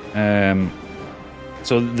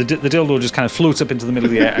 So the dildo just kind of floats up into the middle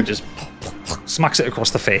of the air and just smacks it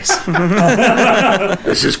across the face.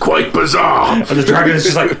 This is quite bizarre. And the dragon is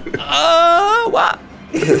just like, what?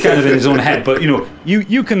 Kind of in his own head, but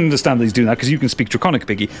you can understand that he's doing that because you can speak Draconic,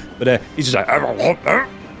 Piggy. But he's just like,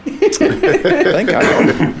 Thank God.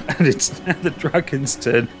 And it's the dragon's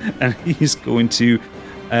turn, and he's going to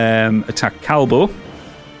attack Calbo.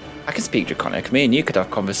 I can speak Draconic. Me and you could have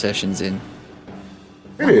conversations in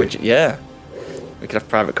Really? language. Yeah. We could have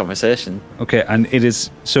private conversation. Okay, and it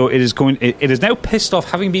is now pissed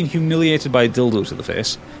off, having been humiliated by a dildo to the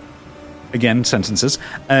face. Again, sentences.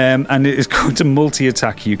 And it is going to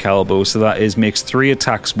multi-attack you, Calbo. So that makes 3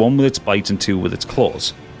 attacks, 1 with its bite and 2 with its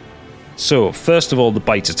claws. So, first of all, the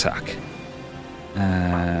bite attack.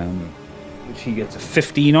 Which he gets a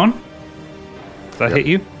 15 on. Does that hit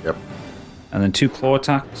you? Yep. And then 2 claw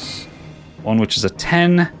attacks. 1 which is a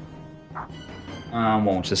 10. And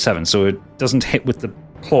 1 which is a 7. So it doesn't hit with the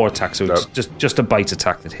claw attack, so it's just a bite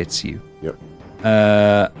attack that hits you. Yep.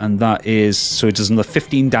 And that is... So it does another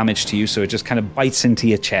 15 damage to you, so it just kind of bites into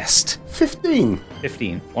your chest. 15?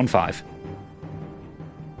 15. 1-5.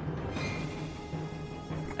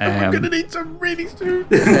 I'm going to need some really soon.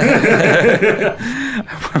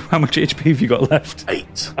 How much HP have you got left?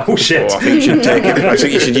 8. Oh, shit. I think you should take it. I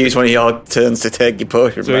think you should use one of your turns to take your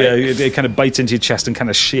potion. So, yeah, it kind of bites into your chest and kind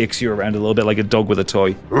of shakes you around a little bit like a dog with a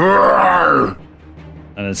toy. Roar!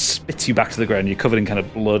 And then spits you back to the ground. You're covered in kind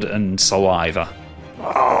of blood and saliva.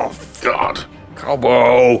 Oh, God.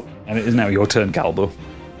 Calbo! And it is now your turn, Calbo.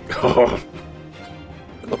 Oh.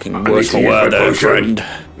 Looking worse for wear there, friend.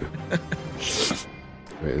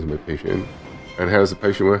 Wait, is my potion? And how does the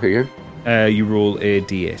potion work again? You roll a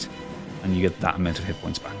d8, and you get that amount of hit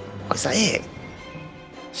points back. What's that it?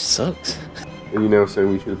 Sucks. And you now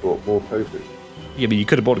saying we should have bought more potions? Yeah, but you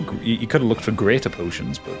could have looked for greater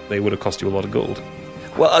potions, but they would have cost you a lot of gold.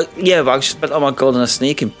 Well, yeah, but I spent all my gold on a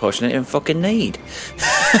sneaking potion I didn't fucking need.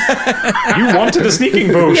 You wanted a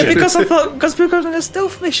sneaking potion? Yeah, because I thought, because we got on a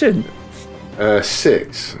stealth mission.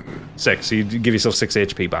 6. 6, so you give yourself 6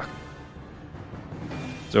 HP back.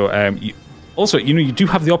 So, you do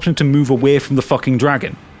have the option to move away from the fucking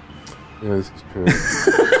dragon. Yeah, this is true.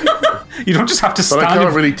 You don't just have to stand... But I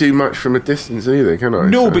can't really do much from a distance either, can I?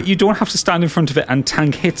 No, but you don't have to stand in front of it and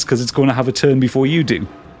tank hits because it's going to have a turn before you do.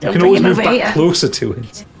 You can always move back closer to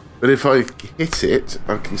it. But if I hit it,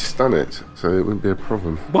 I can stun it, so it wouldn't be a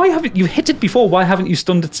problem. Why haven't you hit it before? Why haven't you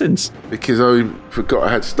stunned it since? Because I forgot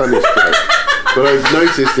I had stunning strike. But I've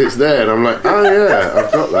noticed it's there, and I'm like, oh yeah,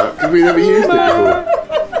 I've got that. Because we never used it before.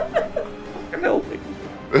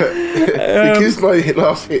 Because my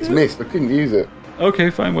last hit's missed, I couldn't use it. Okay,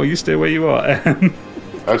 fine. Well, you stay where you are.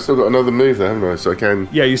 I've still got another move there, haven't I? So I can...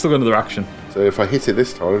 Yeah, you still got another action. So if I hit it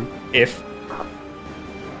this time... If...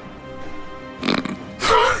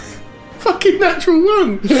 Fucking natural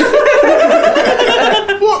 1!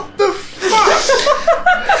 What the fuck?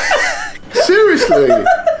 Seriously?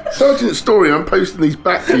 Sergeant Story, I'm posting these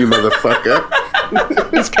back to you, motherfucker.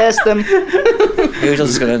 He's cursed them. Who else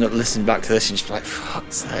is going to end up listening back to this and just be like,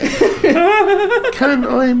 fuck's sake. Can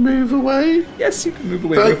I move away? Yes, you can move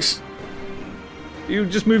away. Thanks. You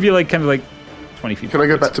just move you kind of 20 feet. Can I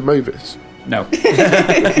go back to Movis? No.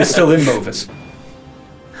 You're still in Movis.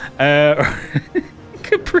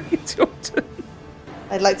 Capri, it's your turn.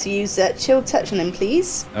 I'd like to use Chill Touch on him,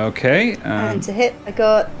 please. Okay. And to hit, I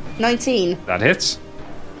got 19. That hits.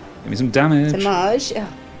 Give me some damage. Damage.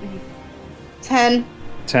 10.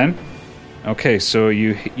 10. Okay, so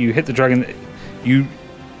you hit the dragon. You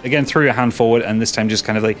again throw your hand forward, and this time just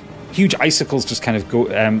kind of huge icicles just kind of go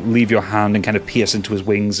leave your hand and kind of pierce into his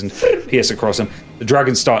wings and pierce across him. The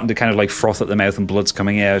dragon's starting to kind of froth at the mouth and blood's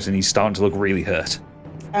coming out, and he's starting to look really hurt.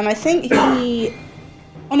 And I think he,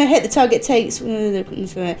 on a hit, the target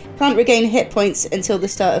can't regain hit points until the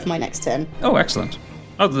start of my next turn. Oh, excellent.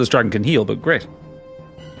 Not that this dragon can heal, but great.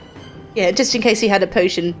 Yeah, just in case he had a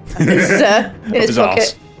potion in his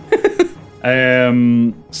pocket.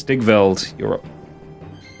 Stigveld, you're up.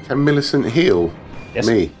 Can Millicent heal? Yes.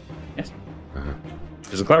 Me? Yes.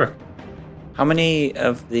 She's a cleric. How many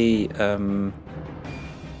of the... do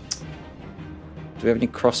we have any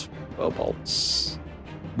crossbow bolts?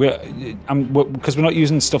 Because we're not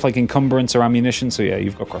using stuff like encumbrance or ammunition, so yeah,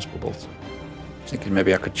 you've got crossbow bolts. Thinking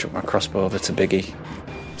maybe I could chuck my crossbow over to Biggie,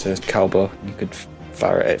 to Calbo, and you could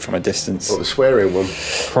fire at it from a distance. What, the swearing one?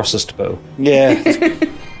 Crossest bow. Yeah,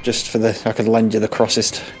 just I could lend you the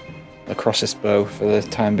crossest bow for the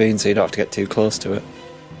time being, so you don't have to get too close to it.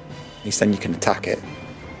 At least then you can attack it.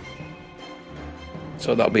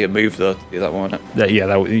 So that'll be a move though to do that, won't it?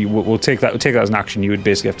 We'll take that as an action. You would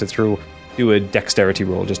basically have to do do a dexterity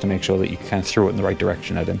roll just to make sure that you can throw it in the right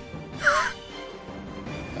direction at him.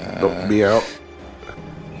 Knock me out.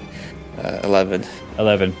 11.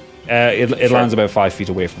 11. It lands about 5 feet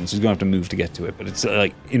away from him, so he's going to have to move to get to it, but it's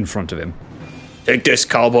like in front of him. Take this,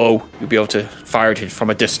 Calbo. You'll be able to fire it from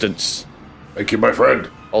a distance. Thank you, my friend.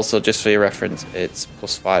 Also, just for your reference, it's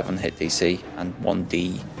 +5 on hit DC and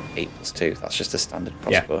 1d8 +2. That's just a standard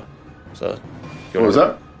crossbow. Yeah. So, what was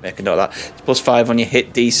that? Make a note of that. It's +5 on your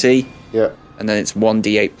hit DC. Yeah. And then it's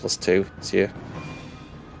 1d8 +2. So yeah.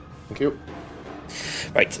 Thank you.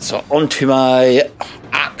 Right, so onto my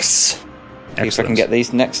axe. See if I can get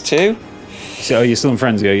these next two. So are you still in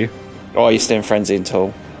frenzy, are you? Oh, you're still in frenzy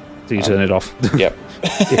until... So you turn it off? Yep.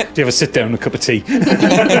 Do you have a sit down and a cup of tea?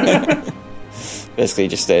 Basically,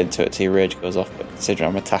 just stay into it till your rage goes off, but considering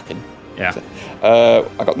I'm attacking. Yeah. So,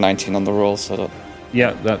 I got 19 on the roll, so that...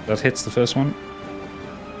 Yeah, that hits the first one.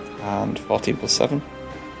 And 14 +7.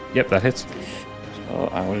 Yep, that hits. So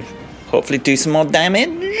I will hopefully do some more damage.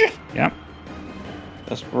 Yeah.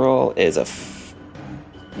 This roll is a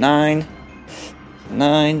 9.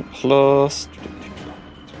 9 plus...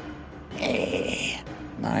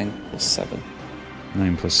 9 +7.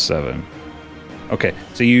 9 +7. Okay,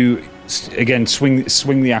 so you again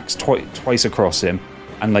swing the axe twice across him,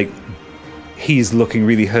 and like he's looking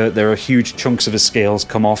really hurt. There are huge chunks of his scales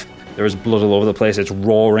come off. There is blood all over the place. It's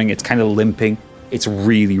roaring. It's kind of limping. It's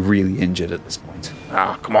really, really injured at this point.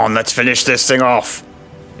 Come on, let's finish this thing off.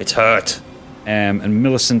 It's hurt. And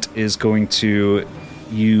Millicent is going to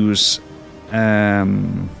use which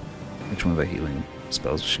one of her healing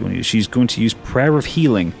spells is she going to use? She's going to use Prayer of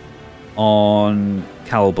Healing on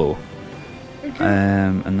Calbo. Okay.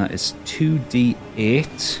 And that is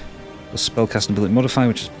 2d8 plus spellcasting ability modifier,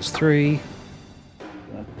 which is +3.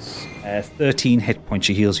 That's 13 hit points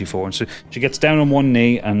she heals you for. And so she gets down on one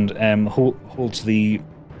knee and holds the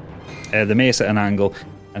mace at an angle.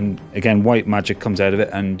 And again, white magic comes out of it.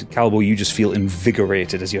 And Calbo, you just feel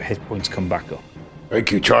invigorated as your hit points come back up.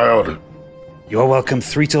 Thank you, child. You're welcome.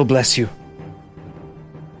 Threetil bless you.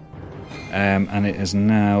 And it is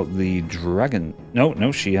now the dragon.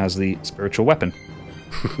 No, she has the spiritual weapon.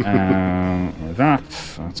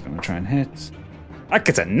 That's going to try and hit. That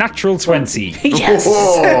gets a natural 20. Yes.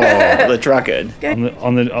 The dragon.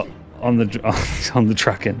 On the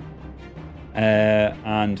dragon.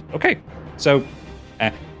 And okay, so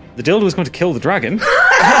the dildo is going to kill the dragon.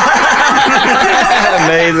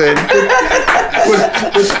 Amazing.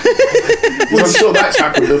 I'm sure that's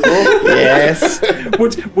happened before. Yes.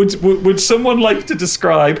 Would someone like to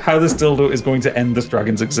describe how this dildo is going to end this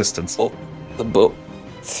dragon's existence? The butt.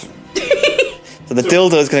 So the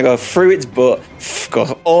dildo is going to go through its butt,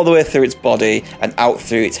 go all the way through its body, and out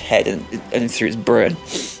through its head and through its brain.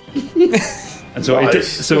 And so it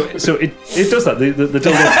does that. The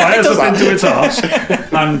dildo fires up into its arse,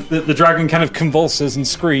 and the dragon kind of convulses and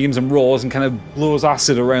screams and roars and kind of blows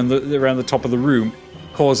acid around the top of the room,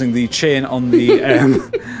 causing the chain on the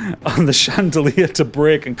on the chandelier to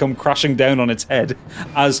break and come crashing down on its head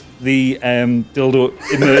as the dildo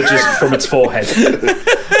emerges from its forehead.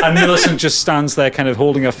 And Millicent just stands there, kind of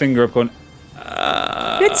holding her finger up, going,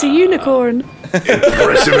 "It's a unicorn."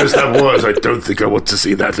 Impressive as that was, I don't think I want to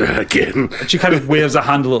see that again. And she kind of waves her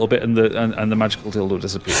hand a little bit, and the magical dildo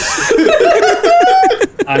disappears.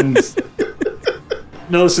 And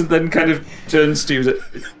Millicent then kind of turns to you.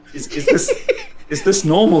 Is this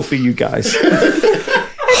normal for you guys? I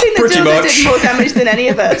think the dildo did more damage than any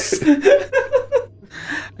of us. And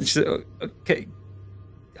she said, "Okay,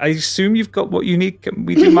 I assume you've got what you need. Can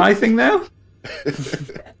we do my thing now?"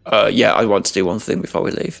 Yeah, I want to do one thing before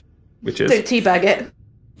we leave. Which is? Don't teabag it.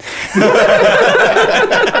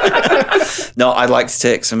 No, I'd like to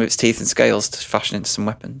take some of its teeth and scales to fashion into some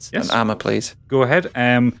weapons and armor, please. Go ahead.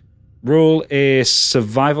 Roll a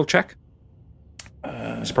survival check.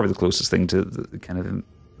 It's probably the closest thing to the kind of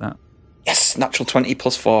that. Yes, natural 20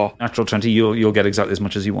 plus 4. Natural 20, you'll get exactly as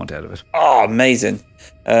much as you want out of it. Oh, amazing.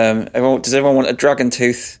 Does everyone want a dragon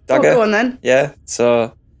tooth dagger? Oh, go on then. Yeah,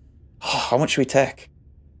 so how much should we take?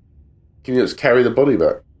 Can you just carry the body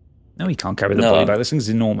back? No, you can't carry the body back. This thing's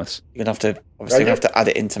enormous. You're going to have to, obviously, have to add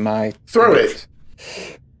it into my... Throw it!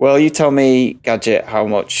 Well, you tell me, Gadget, how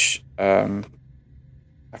much I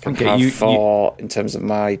can have in terms of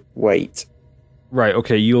my weight. Right,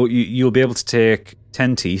 okay, you'll be able to take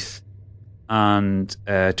 10 teeth and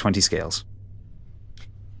 20 scales.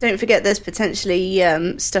 Don't forget there's potentially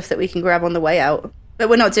stuff that we can grab on the way out. But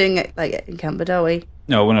we're not doing it like encumbered, are we?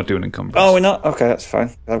 No, we're not doing encumbrance. Oh, we're not? Okay, that's fine.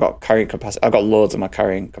 I've got carrying capacity. I've got loads of my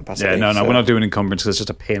carrying capacity. Yeah, no, we're not doing encumbrance because it's just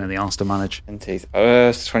a pain in the arse to manage. 10 teeth.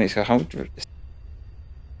 20, so how...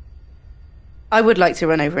 I would like to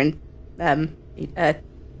run over and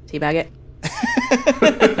teabag it.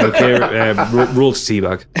 Okay, roll to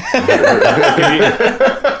teabag.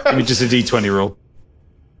 Give me just a D20 roll.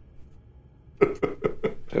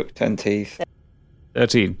 Took 10 teeth.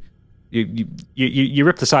 13. You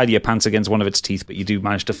rip the side of your pants against one of its teeth, but you do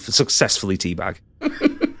manage to successfully teabag.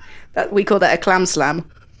 We call that a clam slam.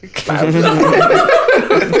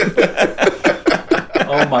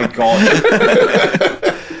 Oh my god.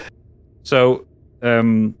 So,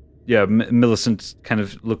 Millicent kind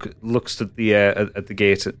of looks at the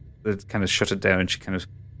gate, that kind of shut it down, and she kind of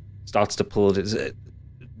starts to pull it.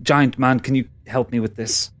 Giant man, can you help me with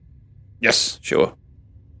this? Yes, sure.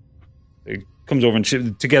 It comes over, and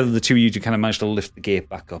together the two of you kind of manage to lift the gate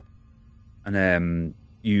back up, and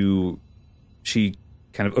she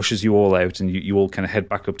kind of ushers you all out, and you all kind of head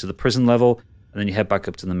back up to the prison level, and then you head back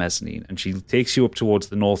up to the mezzanine, and she takes you up towards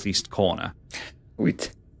the northeast corner.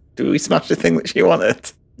 Do we smash the thing that she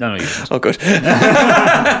wanted? No, you don't. Oh, good.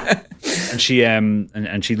 And she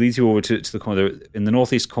and she leads you over to the corner. In the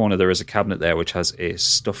northeast corner, there is a cabinet there which has a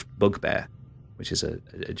stuffed bugbear, which is a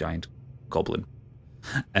giant goblin.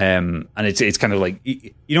 And it's kind of like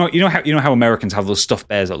you know how Americans have those stuffed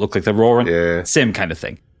bears that look like they're roaring. Yeah. Same kind of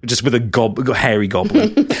thing, just with a hairy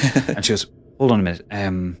goblin. And she goes, "Hold on a minute."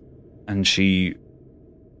 And she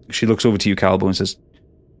looks over to you, Calbo, and says,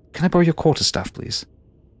 "Can I borrow your quarterstaff, please?"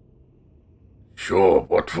 Sure,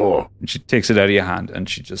 what for? And she takes it out of your hand, and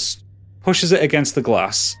she just pushes it against the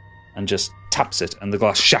glass and just taps it, and the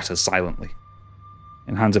glass shatters silently.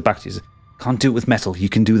 And hands it back to you. Says, "Can't do it with metal. You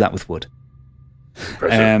can do that with wood."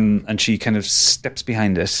 And she kind of steps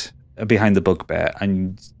behind it, behind the bugbear.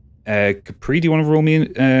 And Capri, do you want to roll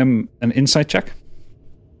me an insight check?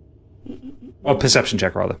 Or perception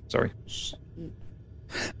check, rather. Sorry.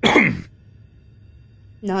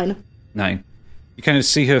 9. 9. You kind of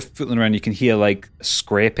see her footling around. You can hear like a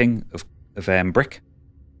scraping of brick,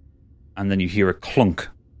 and then you hear a clunk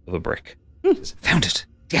of a brick. She says, "Found it.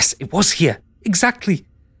 Yes, it was here. Exactly."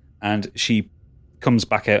 And she comes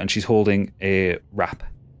back out, and she's holding a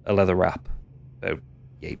leather wrap, about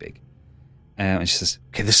yay big. And she says,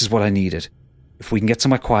 "Okay, this is what I needed. If we can get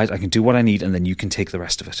somewhere quiet, I can do what I need, and then you can take the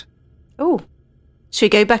rest of it." Oh, should we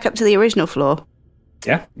go back up to the original floor?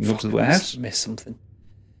 Yeah, you go up to the warehouse. Missed something.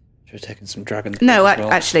 Should have taken some dragon. No,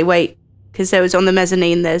 actually, wait, because there was on the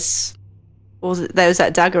mezzanine. There was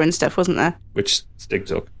that dagger and stuff, wasn't there? Which Stig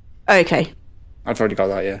took. Okay. I've already got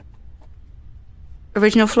that. Yeah.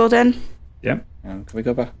 Original floor, then. Yeah. Can we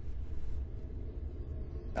go back?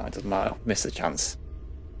 No, it doesn't matter. Missed the chance.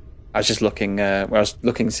 I was just looking. When I was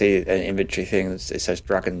looking to see an inventory thing, it says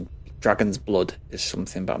dragon's blood is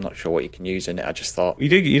something, but I'm not sure what you can use in it. I just thought You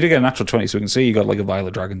did get a natural 20, so we can see you got like a vial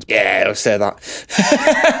of dragon's blood. Yeah, I'll say that.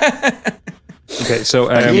 Okay, so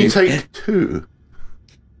can you take 2?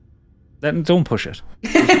 Then don't push it.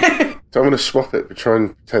 So I'm going to swap it, but try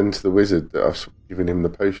and pretend to the wizard that I've given him the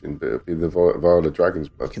potion, but it'll be the vial of dragon's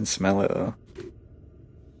blood. You can smell it though.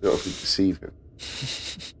 Not if we deceive him.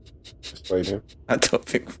 Persuade him. I don't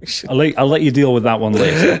think we should. I'll let you deal with that one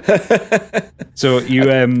later. So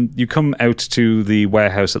you come out to the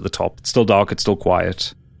warehouse at the top. It's still dark. It's still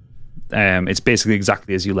quiet. It's basically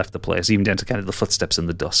exactly as you left the place, even down to kind of the footsteps in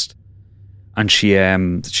the dust. And she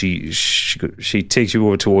takes you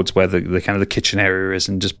over towards where the kind of the kitchen area is,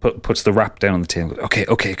 and just puts the wrap down on the table. Okay.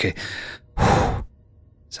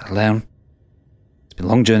 Settle down. It's been a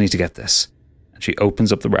long journey to get this. And she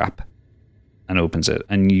opens up the wrap and opens it,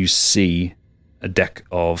 and you see a deck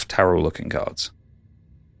of tarot-looking cards,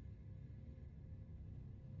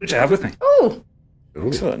 which I have with me. Oh,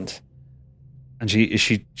 excellent! And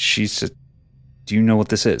she said, "Do you know what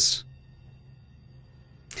this is?"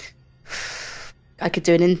 I could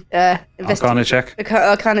do an Arcana check.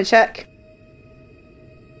 Arcana check.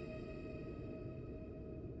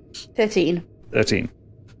 13.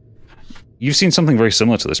 You've seen something very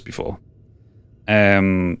similar to this before.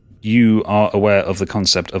 You are aware of the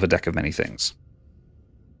concept of a deck of many things.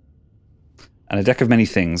 And a deck of many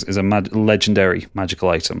things is a legendary magical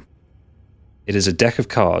item. It is a deck of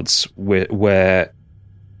cards where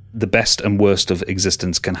the best and worst of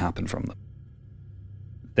existence can happen from them.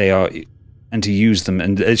 They are... And to use them,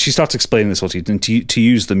 and she starts explaining this all to you, and to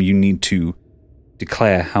use them, you need to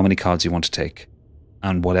declare how many cards you want to take.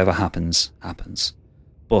 And whatever happens, happens.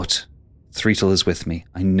 But Threetle is with me.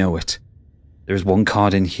 I know it. There is one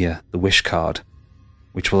card in here, the Wish card,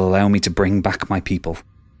 which will allow me to bring back my people,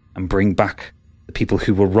 and bring back the people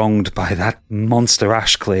who were wronged by that monster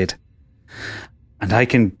Ashclade. And I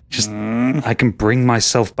can bring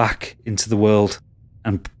myself back into the world,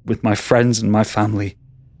 and with my friends and my family,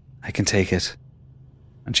 I can take it.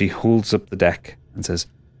 And she holds up the deck and says,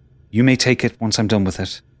 You may take it once I'm done with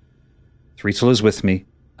it. Threetle is with me.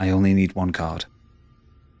 I only need one card.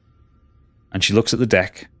 And she looks at the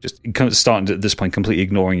deck, just kind of starting to, at this point, completely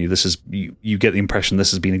ignoring you. This is you get the impression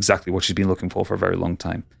this has been exactly what she's been looking for a very long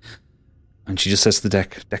time. And she just says to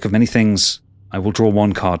the deck of many things, I will draw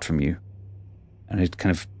one card from you. And it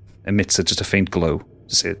kind of emits just a faint glow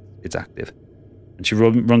to say it's active. And she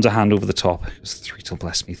runs her hand over the top. Goes, Threetle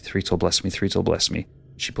bless me, Threetle bless me, Threetle bless me.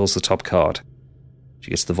 She pulls the top card. She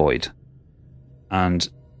gets the void. And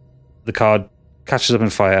the card catches up in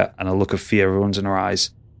fire, and a look of fear runs in her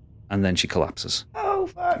eyes. And then she collapses. Oh,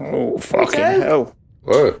 fuck. Oh, fucking hell.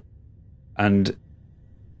 Whoa. And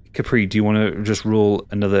Capri, do you want to just roll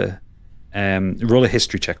another... roll a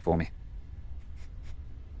history check for me.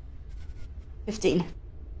 15.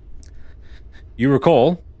 You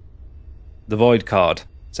recall the Void card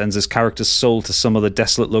sends this character's soul to some other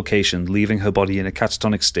desolate location, leaving her body in a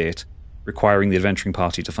catatonic state, requiring the adventuring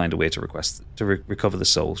party to find a way to recover the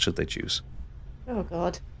soul, should they choose. Oh,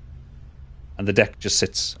 God. And the deck just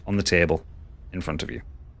sits on the table in front of you.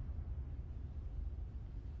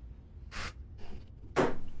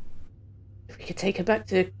 If we could take her back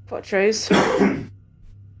to Quattro's.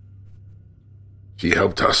 She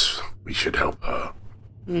helped us. We should help her.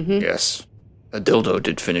 Mm-hmm. Yes. A dildo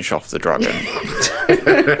did finish off the dragon.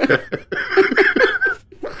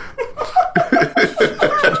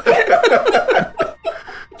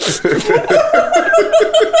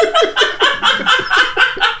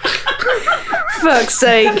 Fuck's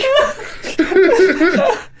sake.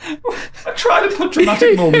 I try to put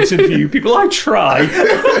dramatic moments in view, people. I try.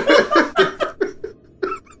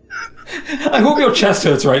 I hope your chest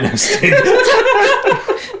hurts right now, Stig.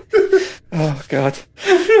 Oh, God.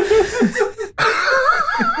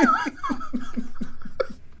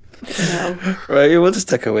 No. Right, we'll just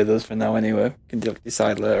take her with us for now anyway. We can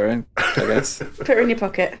decide later, I guess. Put her in your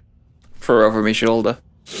pocket. Throw her over my shoulder.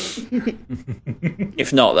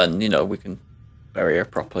 If not, then, we can bury her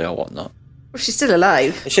properly or whatnot. Well, she's still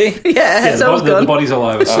alive. Is she? Yeah, her soul's gone. The body's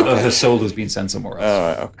alive. Her soul has been sent somewhere else. All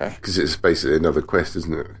right, okay. Because it's basically another quest,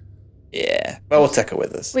 isn't it? Yeah. Well, we'll take her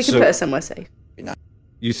with us. We can put her somewhere safe.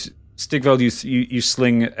 Stigveld, you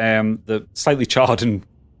sling the slightly charred and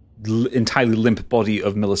entirely limp body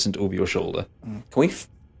of Millicent over your shoulder. Can we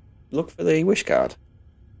look for the wish card?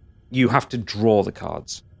 You have to draw the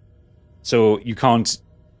cards, so you can't.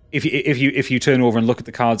 If you turn over and look at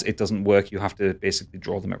the cards, it doesn't work. You have to basically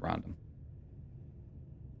draw them at random.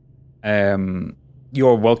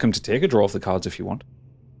 You're welcome to take a draw of the cards if you want.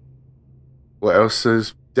 What else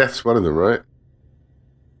is death's one of them, right?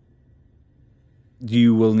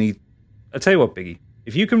 You will need. I'll tell you what, Biggie.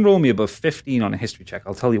 If you can roll me above 15 on a history check,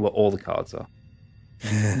 I'll tell you what all the cards are.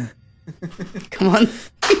 Come on.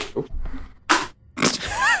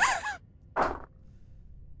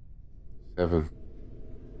 Seven.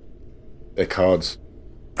 They're cards.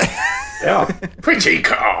 Yeah. Pretty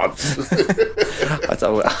cards. I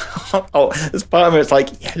thought, there's part of it it's like,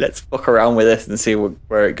 yeah, let's fuck around with this and see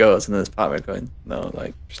where it goes, and then there's part of it going, no,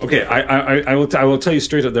 like. Okay, I will tell you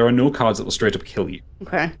straight up. There are no cards that will straight up kill you.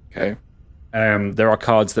 Okay. There are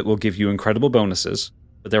cards that will give you incredible bonuses,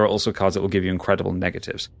 but there are also cards that will give you incredible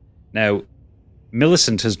negatives. Now,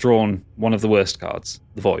 Millicent has drawn one of the worst cards,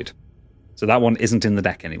 the Void. So that one isn't in the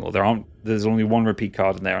deck anymore. There's only one repeat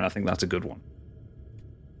card in there, and I think that's a good one.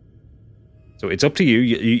 So it's up to you.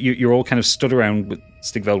 You're all kind of stood around with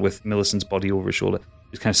Stigveld with Millicent's body over his shoulder,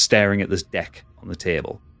 just kind of staring at this deck on the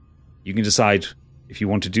table. You can decide if you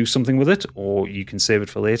want to do something with it, or you can save it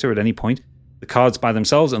for later at any point. The cards by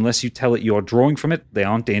themselves, unless you tell it you're drawing from it, they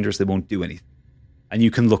aren't dangerous, they won't do anything. And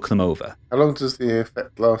you can look them over. How long does the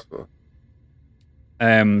effect last for?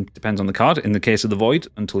 Depends on the card. In the case of the Void,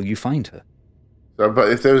 until you find her. So,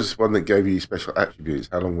 but if there was one that gave you special attributes,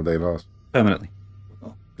 how long would they last? Permanently.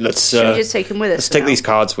 Let's Should we just take them with us? Let's take these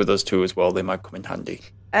cards with us too as well. They might come in handy.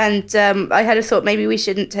 And I had a thought, maybe we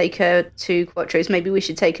shouldn't take her to Quattro's. Maybe we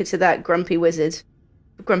should take her to that grumpy wizard.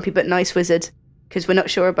 Grumpy but nice wizard. Because we're not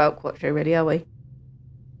sure about Quattro, really, are we?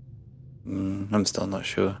 I'm still not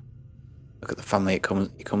sure. Look at the family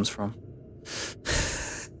he comes from.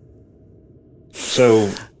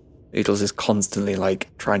 So Oodles is constantly like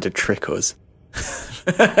trying to trick us.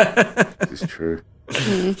 It's true.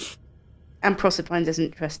 And Proserpine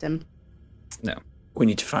doesn't trust him. No. We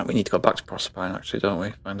need to go back to Proserpine, actually, don't we?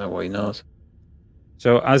 Find out what he knows.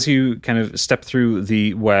 So as you kind of step through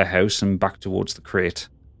the warehouse and back towards the crate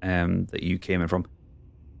that you came in from,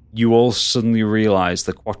 you all suddenly realise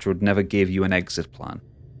that Quattro never gave you an exit plan.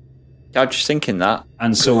 I was just thinking that.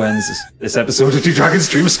 And so ends this episode of Do Dragons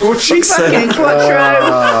Dream of Scorched Sheep. Fucking Quattro.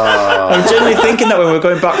 I'm generally thinking that when we were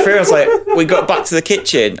going back through, I was like, we got back to the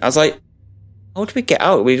kitchen. I was like, how did we get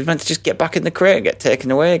out? We meant to just get back in the crate and get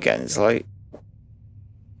taken away again. It's like...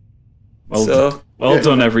 Well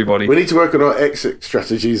done, everybody. We need to work on our exit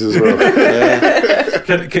strategies as well.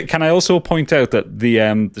 Can I also point out that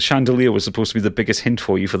the chandelier was supposed to be the biggest hint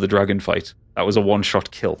for you for the dragon fight? That was a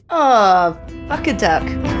one-shot kill. Oh, fuck a duck.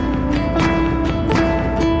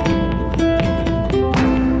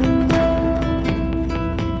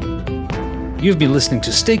 You've been listening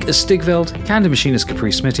to Stig as Stigveld, Candy Machine as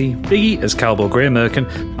Capri Smitty, Biggie as Calbo Grey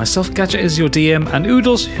Merkin, myself Gadget as your DM, and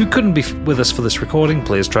Oodles, who couldn't be with us for this recording,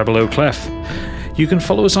 plays Treble O'Clef. You can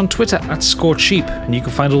follow us on Twitter at Scorched Sheep, and you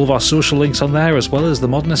can find all of our social links on there, as well as the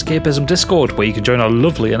Modern Escapism Discord, where you can join our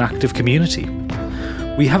lovely and active community.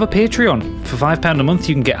 We have a Patreon. For £5 a month,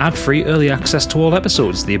 you can get ad-free early access to all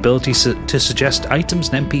episodes, the ability to suggest items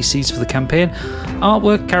and NPCs for the campaign,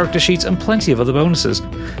 artwork, character sheets, and plenty of other bonuses.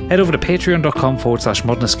 Head over to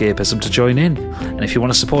patreon.com/Modern Escapism to join in. And if you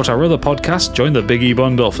want to support our other podcast, join the Big E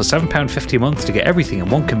Bundle for £7.50 a month to get everything in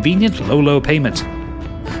one convenient, low payment.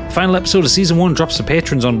 The final episode of Season 1 drops for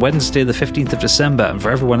patrons on Wednesday the 15th of December, and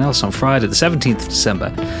for everyone else on Friday the 17th of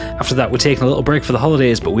December. After that, we're taking a little break for the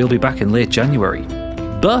holidays, but we'll be back in late January.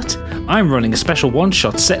 But I'm running a special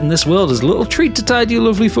one-shot set in this world as a little treat to tide you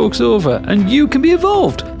lovely folks over, and you can be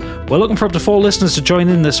involved. We're looking for up to 4 listeners to join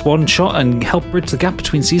in this one-shot and help bridge the gap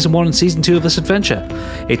between Season 1 and Season 2 of this adventure.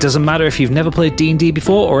 It doesn't matter if you've never played D&D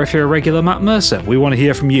before or if you're a regular Matt Mercer, we want to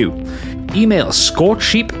hear from you. Email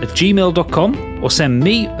scorchedsheep@gmail.com or send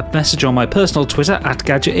me a message on my personal Twitter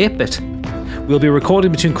 @Gadget8bit. We'll be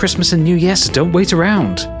recording between Christmas and New Year, so don't wait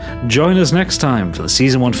around. Join us next time for the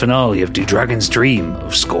Season 1 finale of Do Dragons Dream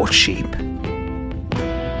of Scorched Sheep.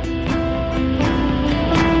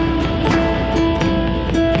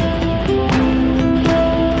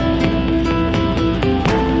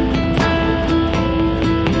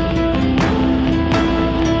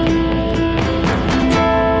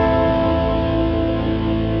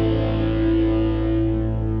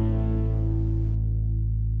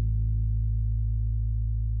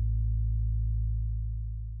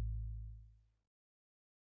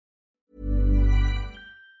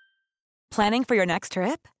 Planning for your next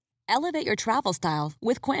trip? Elevate your travel style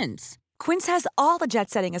with Quince. Quince has all the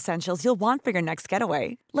jet-setting essentials you'll want for your next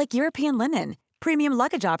getaway, like European linen, premium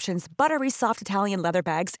luggage options, buttery soft Italian leather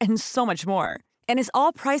bags, and so much more. And is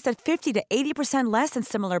all priced at 50 to 80% less than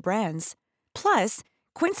similar brands. Plus,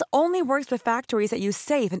 Quince only works with factories that use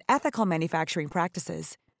safe and ethical manufacturing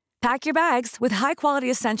practices. Pack your bags with high-quality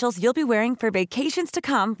essentials you'll be wearing for vacations to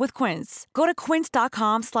come with Quince. Go to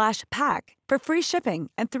quince.com/pack for free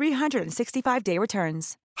shipping and 365-day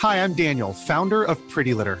returns. Hi, I'm Daniel, founder of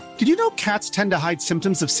Pretty Litter. Did you know cats tend to hide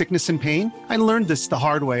symptoms of sickness and pain? I learned this the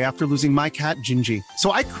hard way after losing my cat, Gingy.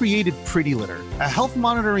 So I created Pretty Litter, a health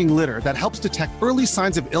monitoring litter that helps detect early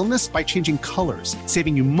signs of illness by changing colors,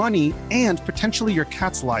 saving you money and potentially your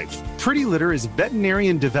cat's life. Pretty Litter is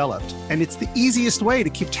veterinarian developed, and it's the easiest way to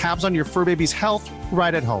keep tabs on your fur baby's health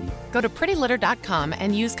right at home. Go to prettylitter.com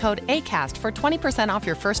and use code ACAST for 20% off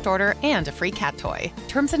your first order and a free cat toy.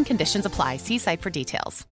 Terms and conditions apply. See site for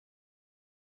details.